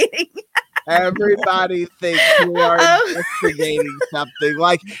investigating. Everybody thinks we are investigating something.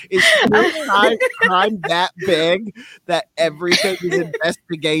 Like, is crime that big that everything is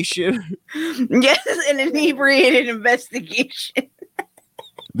investigation? Yes, an inebriated investigation.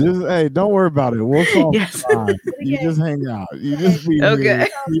 Hey, don't worry about it. We'll solve it. You just hang out. You just be okay.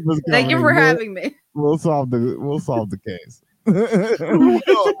 Thank you for having me. We'll solve the case.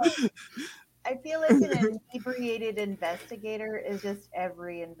 I feel like an inebriated investigator is just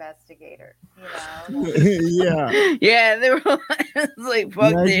every investigator, you know? Yeah. Yeah, they were like,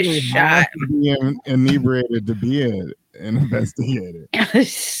 fuck You this actually shot. have to be inebriated to be an investigator.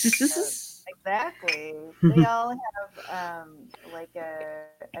 Exactly. They all have like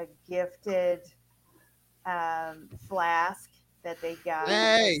a gifted flask that they got.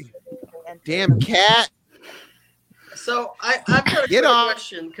 Hey, and damn cat. So I've got a Get quick off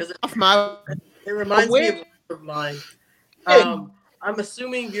question because my. it reminds me of a friend of mine. I'm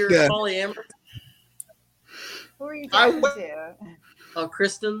assuming you're Yeah. polyamorous. Who are you talking to? Oh,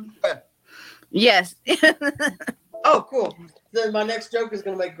 Kristen. Yes. Oh, cool. Then my next joke is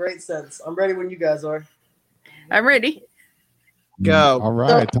going to make great sense. I'm ready when you guys are. I'm ready. Go. All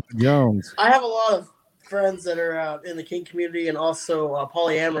right, Todd Jones. I have a lot of friends that are in the kink community and also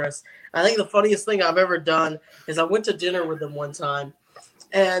polyamorous. I think the funniest thing I've ever done is I went to dinner with them one time,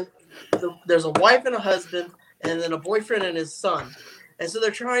 and there's a wife and a husband, and then a boyfriend and his son. And so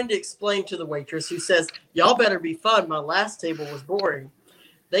they're trying to explain to the waitress, who says, "Y'all better be fun. My last table was boring."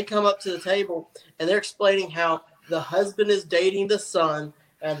 They come up to the table, and they're explaining how the husband is dating the son,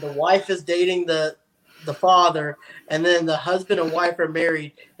 and the wife is dating the father, and then the husband and wife are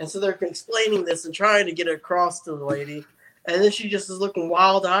married. And so they're explaining this and trying to get it across to the lady. And then she just is looking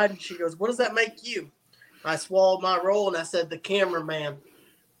wild-eyed, and she goes, "What does that make you?" I swallowed my roll, and I said, "The cameraman."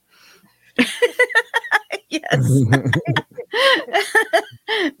 Yes.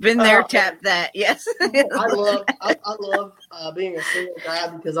 Been there, tap that. Yes. I love being a single guy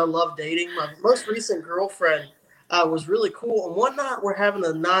because I love dating. My most recent girlfriend was really cool. And one night we're having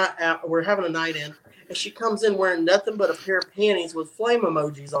a night in, and she comes in wearing nothing but a pair of panties with flame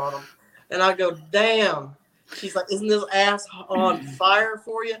emojis on them. And I go, "Damn." She's like, "Isn't this ass on fire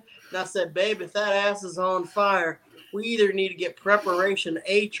for you?" And I said, "Babe, if that ass is on fire, we either need to get preparation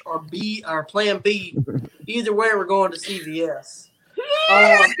H or B or plan B. Either way, we're going to CVS."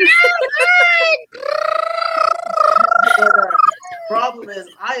 Problem is,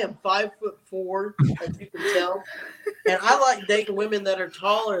 I am 5'4", as you can tell, and I like dating women that are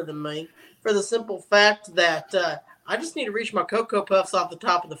taller than me for the simple fact that I just need to reach my Cocoa Puffs off the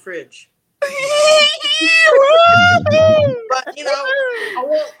top of the fridge. But you know,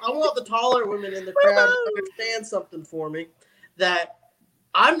 I want the taller women in the crowd to understand something for me, that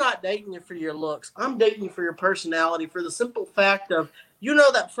I'm not dating you for your looks. I'm dating you for your personality, for the simple fact of, you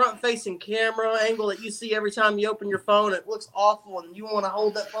know, that front-facing camera angle that you see every time you open your phone. It looks awful, and you want to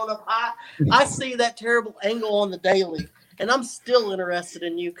hold that phone up high. I see that terrible angle on the daily, and I'm still interested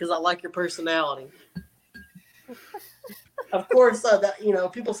in you because I like your personality. Of course, that, you know,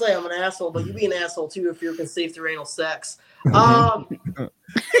 people say I'm an asshole, but you be an asshole too if you're conceived through anal sex. You know,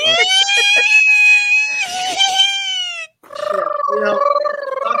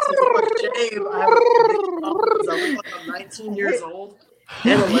 shame. I look like I'm 19 years old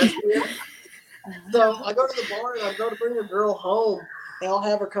and a lesbian. So I go to the bar and I go to bring a girl home, and I'll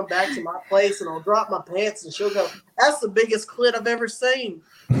have her come back to my place, and I'll drop my pants, and she'll go, "That's the biggest clit I've ever seen."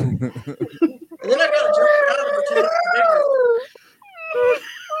 And then I gotta jump around and pretend it's bigger.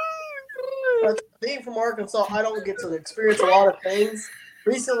 But being from Arkansas, I don't get to experience a lot of things.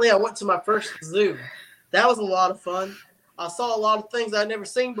 Recently, I went to my first zoo. That was a lot of fun. I saw a lot of things I'd never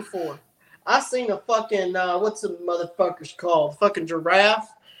seen before. I seen a fucking, what's the motherfuckers called? Fucking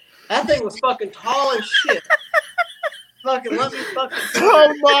giraffe. That thing was fucking tall as shit. Fucking let me fucking.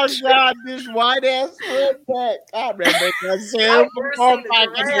 Oh my god, this white ass redneck. I remember that sound before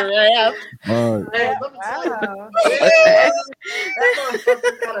fucking giraffe. Man, let me tell you, that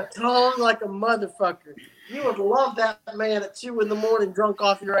motherfucker got a tongue like a motherfucker. You would love that man at 2 a.m. drunk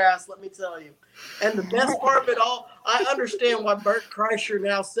off your ass, let me tell you. And the best part of it all, I understand why Bert Kreischer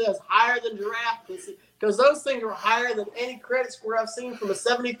now says higher than giraffe pussy, because those things are higher than any credit score I've seen from a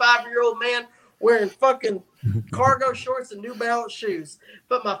 75-year-old man wearing fucking cargo shorts and New Balance shoes.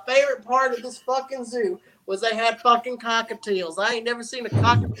 But my favorite part of this fucking zoo was they had fucking cockatiels. I ain't never seen a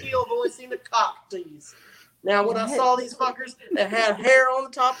cockatiel, I've only seen the cockatoos. Now, when I saw these fuckers that had hair on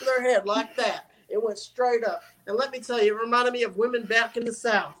the top of their head like that, it went straight up. And let me tell you, it reminded me of women back in the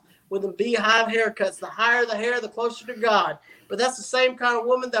South with them beehive haircuts. The higher the hair, the closer to God. But that's the same kind of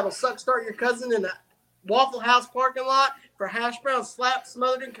woman that'll start your cousin in a Waffle House parking lot for hash browns slapped,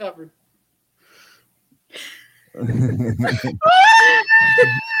 smothered, and covered. My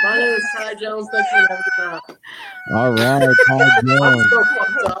name is Ty Jones. Thanks for having me on. All right, Ty Jones. I'm so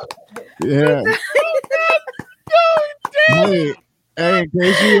fucked up. Yeah. Hey, in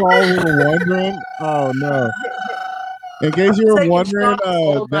case you all were wondering, oh no. In case you were wondering,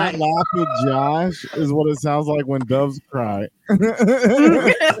 that laugh with Josh is what it sounds like when doves cry. Oh,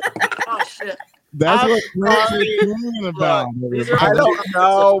 shit. shit. That's I'm what Prince sorry. is singing about. I don't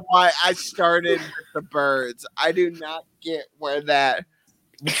know why I started with the birds. I do not get where that,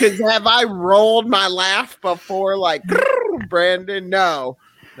 because have I rolled my laugh before like Brandon? No.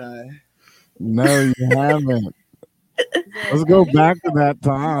 No, you haven't. Let's go back to that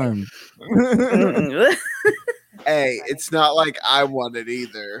time. Hey, it's not like I won it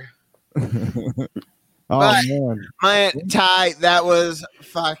either. Oh But man. my Ty, that was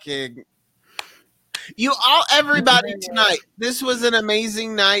fucking you all, everybody tonight. This was an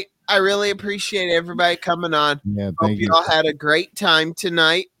amazing night. I really appreciate everybody coming on. Yeah, Hope thank you you. all had a great time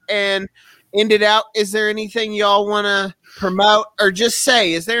tonight. And end it out. Is there anything y'all want to promote or just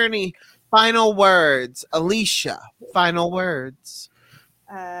say? Is there any final words, Alicia? Final words.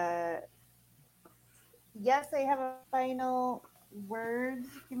 Yes, I have a final words.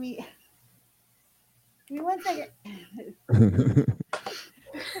 Give me 1 second.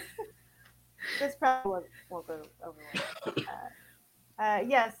 This probably won't go over well.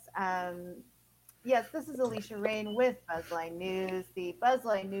 Yes, this is Alicia Rain with Buzzline News. The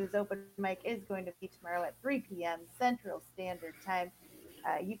Buzzline News open mic is going to be tomorrow at 3 p.m. Central Standard Time.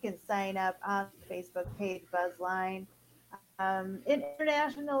 You can sign up on the Facebook page Buzzline. In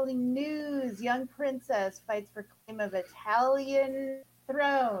international news, young princess fights for claim of Italian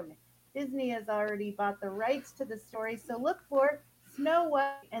throne. Disney has already bought the rights to the story, so look for Snow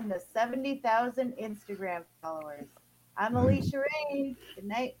White and the 70,000 Instagram followers. I'm Alicia Rain. Good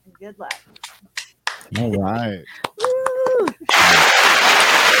night and good luck. All right.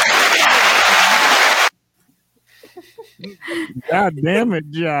 God damn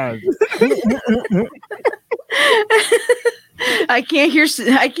it, Josh. I can't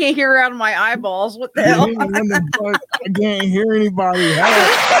hear out of my eyeballs. What the hell? I can't hear anybody.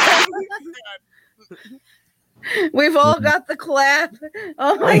 We've all got the clap.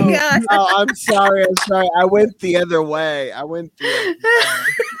 Oh my god. Oh, I'm sorry. I went the other way. Oh,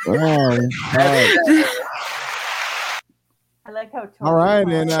 I like how all right,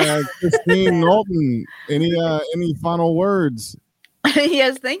 and Christine Knowlton, any final words?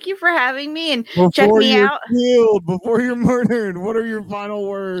 Yes, thank you for having me and check me you're out. Killed, before you're murdered, what are your final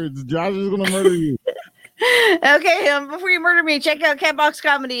words? Josh is gonna murder you. Okay, before you murder me, check out Catbox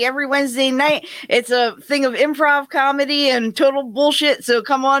Comedy every Wednesday night. It's a thing of improv comedy and total bullshit, so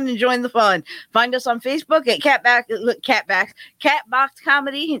come on and join the fun. Find us on Facebook at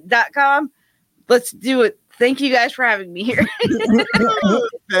catboxcomedy.com. Let's do it. Thank you guys for having me here.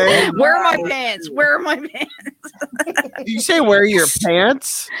 Where are my pants? Where are my pants? Did you say wear your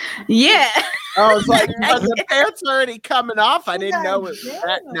pants? Yeah. I was like, are the pants already coming off? I didn't know it was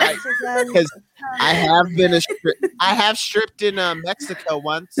that night because I have stripped in Mexico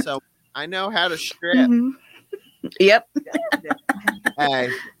once, so I know how to strip. Mm-hmm. Yep. Hey,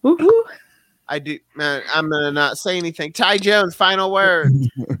 woo-hoo. I do. Man, I'm gonna not say anything. Ty Jones, final word.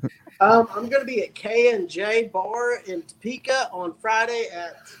 I'm going to be at K&J Bar in Topeka on Friday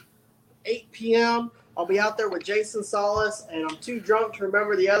at 8 p.m. I'll be out there with Jason Solis, and I'm too drunk to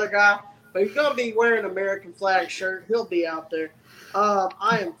remember the other guy, but he's going to be wearing an American flag shirt. He'll be out there.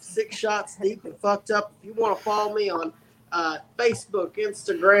 I am 6 shots deep and fucked up. If you want to follow me on Facebook,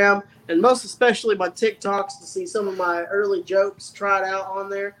 Instagram, and most especially my TikToks to see some of my early jokes tried out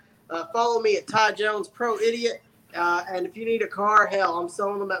on there, follow me at Ty Jones Pro Idiot. And if you need a car, hell, I'm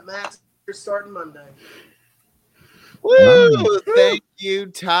selling them at Max starting Monday. Woo! Thank you,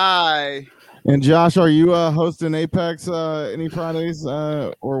 Ty. And Josh, are you hosting Apex any Fridays,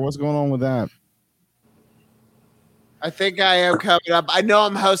 or what's going on with that? I think I am coming up. I know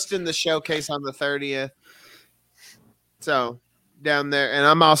I'm hosting the showcase on the 30th. So down there, and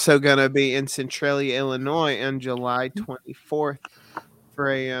I'm also gonna be in Centralia, Illinois, on July 24th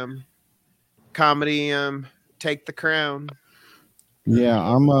for a comedy. Take the Crown. Yeah,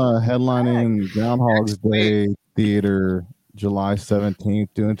 I'm headlining Groundhog's Day Theater July 17th,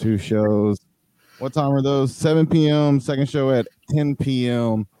 doing 2 shows. What time are those? 7 p.m. Second show at 10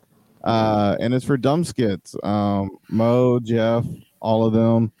 p.m. And it's for dumb skits. Mo, Jeff, all of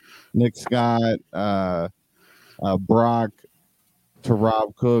them, Nick Scott, Brock, to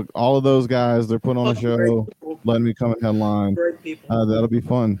Rob Cook, all of those guys. They're putting on a show, letting me come and headline. That'll be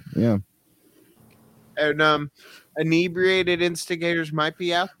fun. Yeah. And inebriated instigators might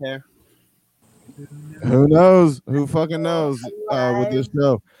be out there. Who knows? Who fucking knows with this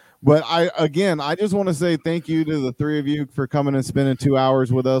show? But I just want to say thank you to the 3 of you for coming and spending 2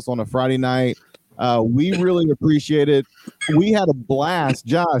 hours with us on a Friday night. We really appreciate it. We had a blast,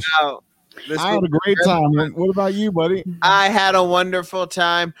 Josh. I had a great time. What about you, buddy? I had a wonderful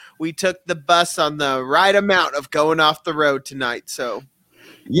time. We took the bus on the right amount of going off the road tonight. So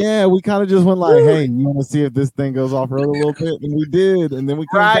Yeah, we kind of just went like, hey, you want to see if this thing goes off road a little bit? And we did. And then we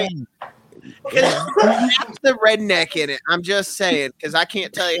came Right. back. That's the redneck in it. I'm just saying, because I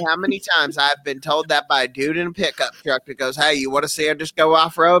can't tell you how many times I've been told that by a dude in a pickup truck that goes, hey, you want to see her just go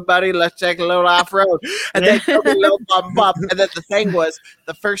off road, buddy? Let's take a little off road. And then go a little bump up. And then the thing was,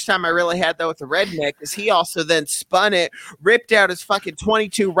 the first time I really had that with the redneck is he also then spun it, ripped out his fucking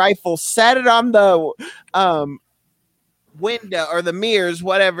 22 rifle, sat it on the window or the mirrors,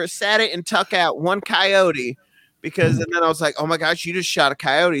 whatever, sat it and tuck out one coyote. Because and then I was like, oh my gosh, you just shot a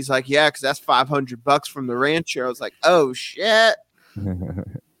coyote. He's like, yeah, because that's $500 from the rancher. I was like, oh shit.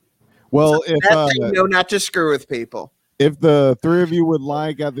 Well, So if that's how you know not to screw with people. if the three of you would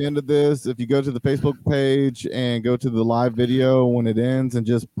like at the end of this, if you go to the Facebook page and go to the live video when it ends and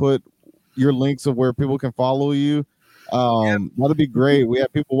just put your links of where people can follow you, that'd be great. We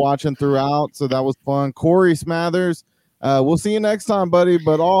have people watching throughout, so that was fun. Corey Smathers, we'll see you next time, buddy.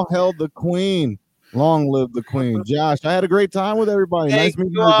 But all hail the queen. Long live the queen. Josh, I had a great time with everybody. Nice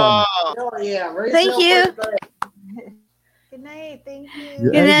meeting everybody. Oh, yeah. Raise Thank hell you. for the Good night. Thank you. Yeah,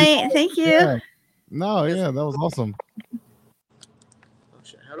 Good night. Thank you. yeah. No, yeah, that was awesome.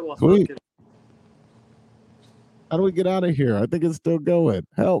 How do I Sweet. fucking- How do we get out of here? I think it's still going.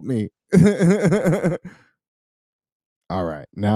 Help me. All right. Now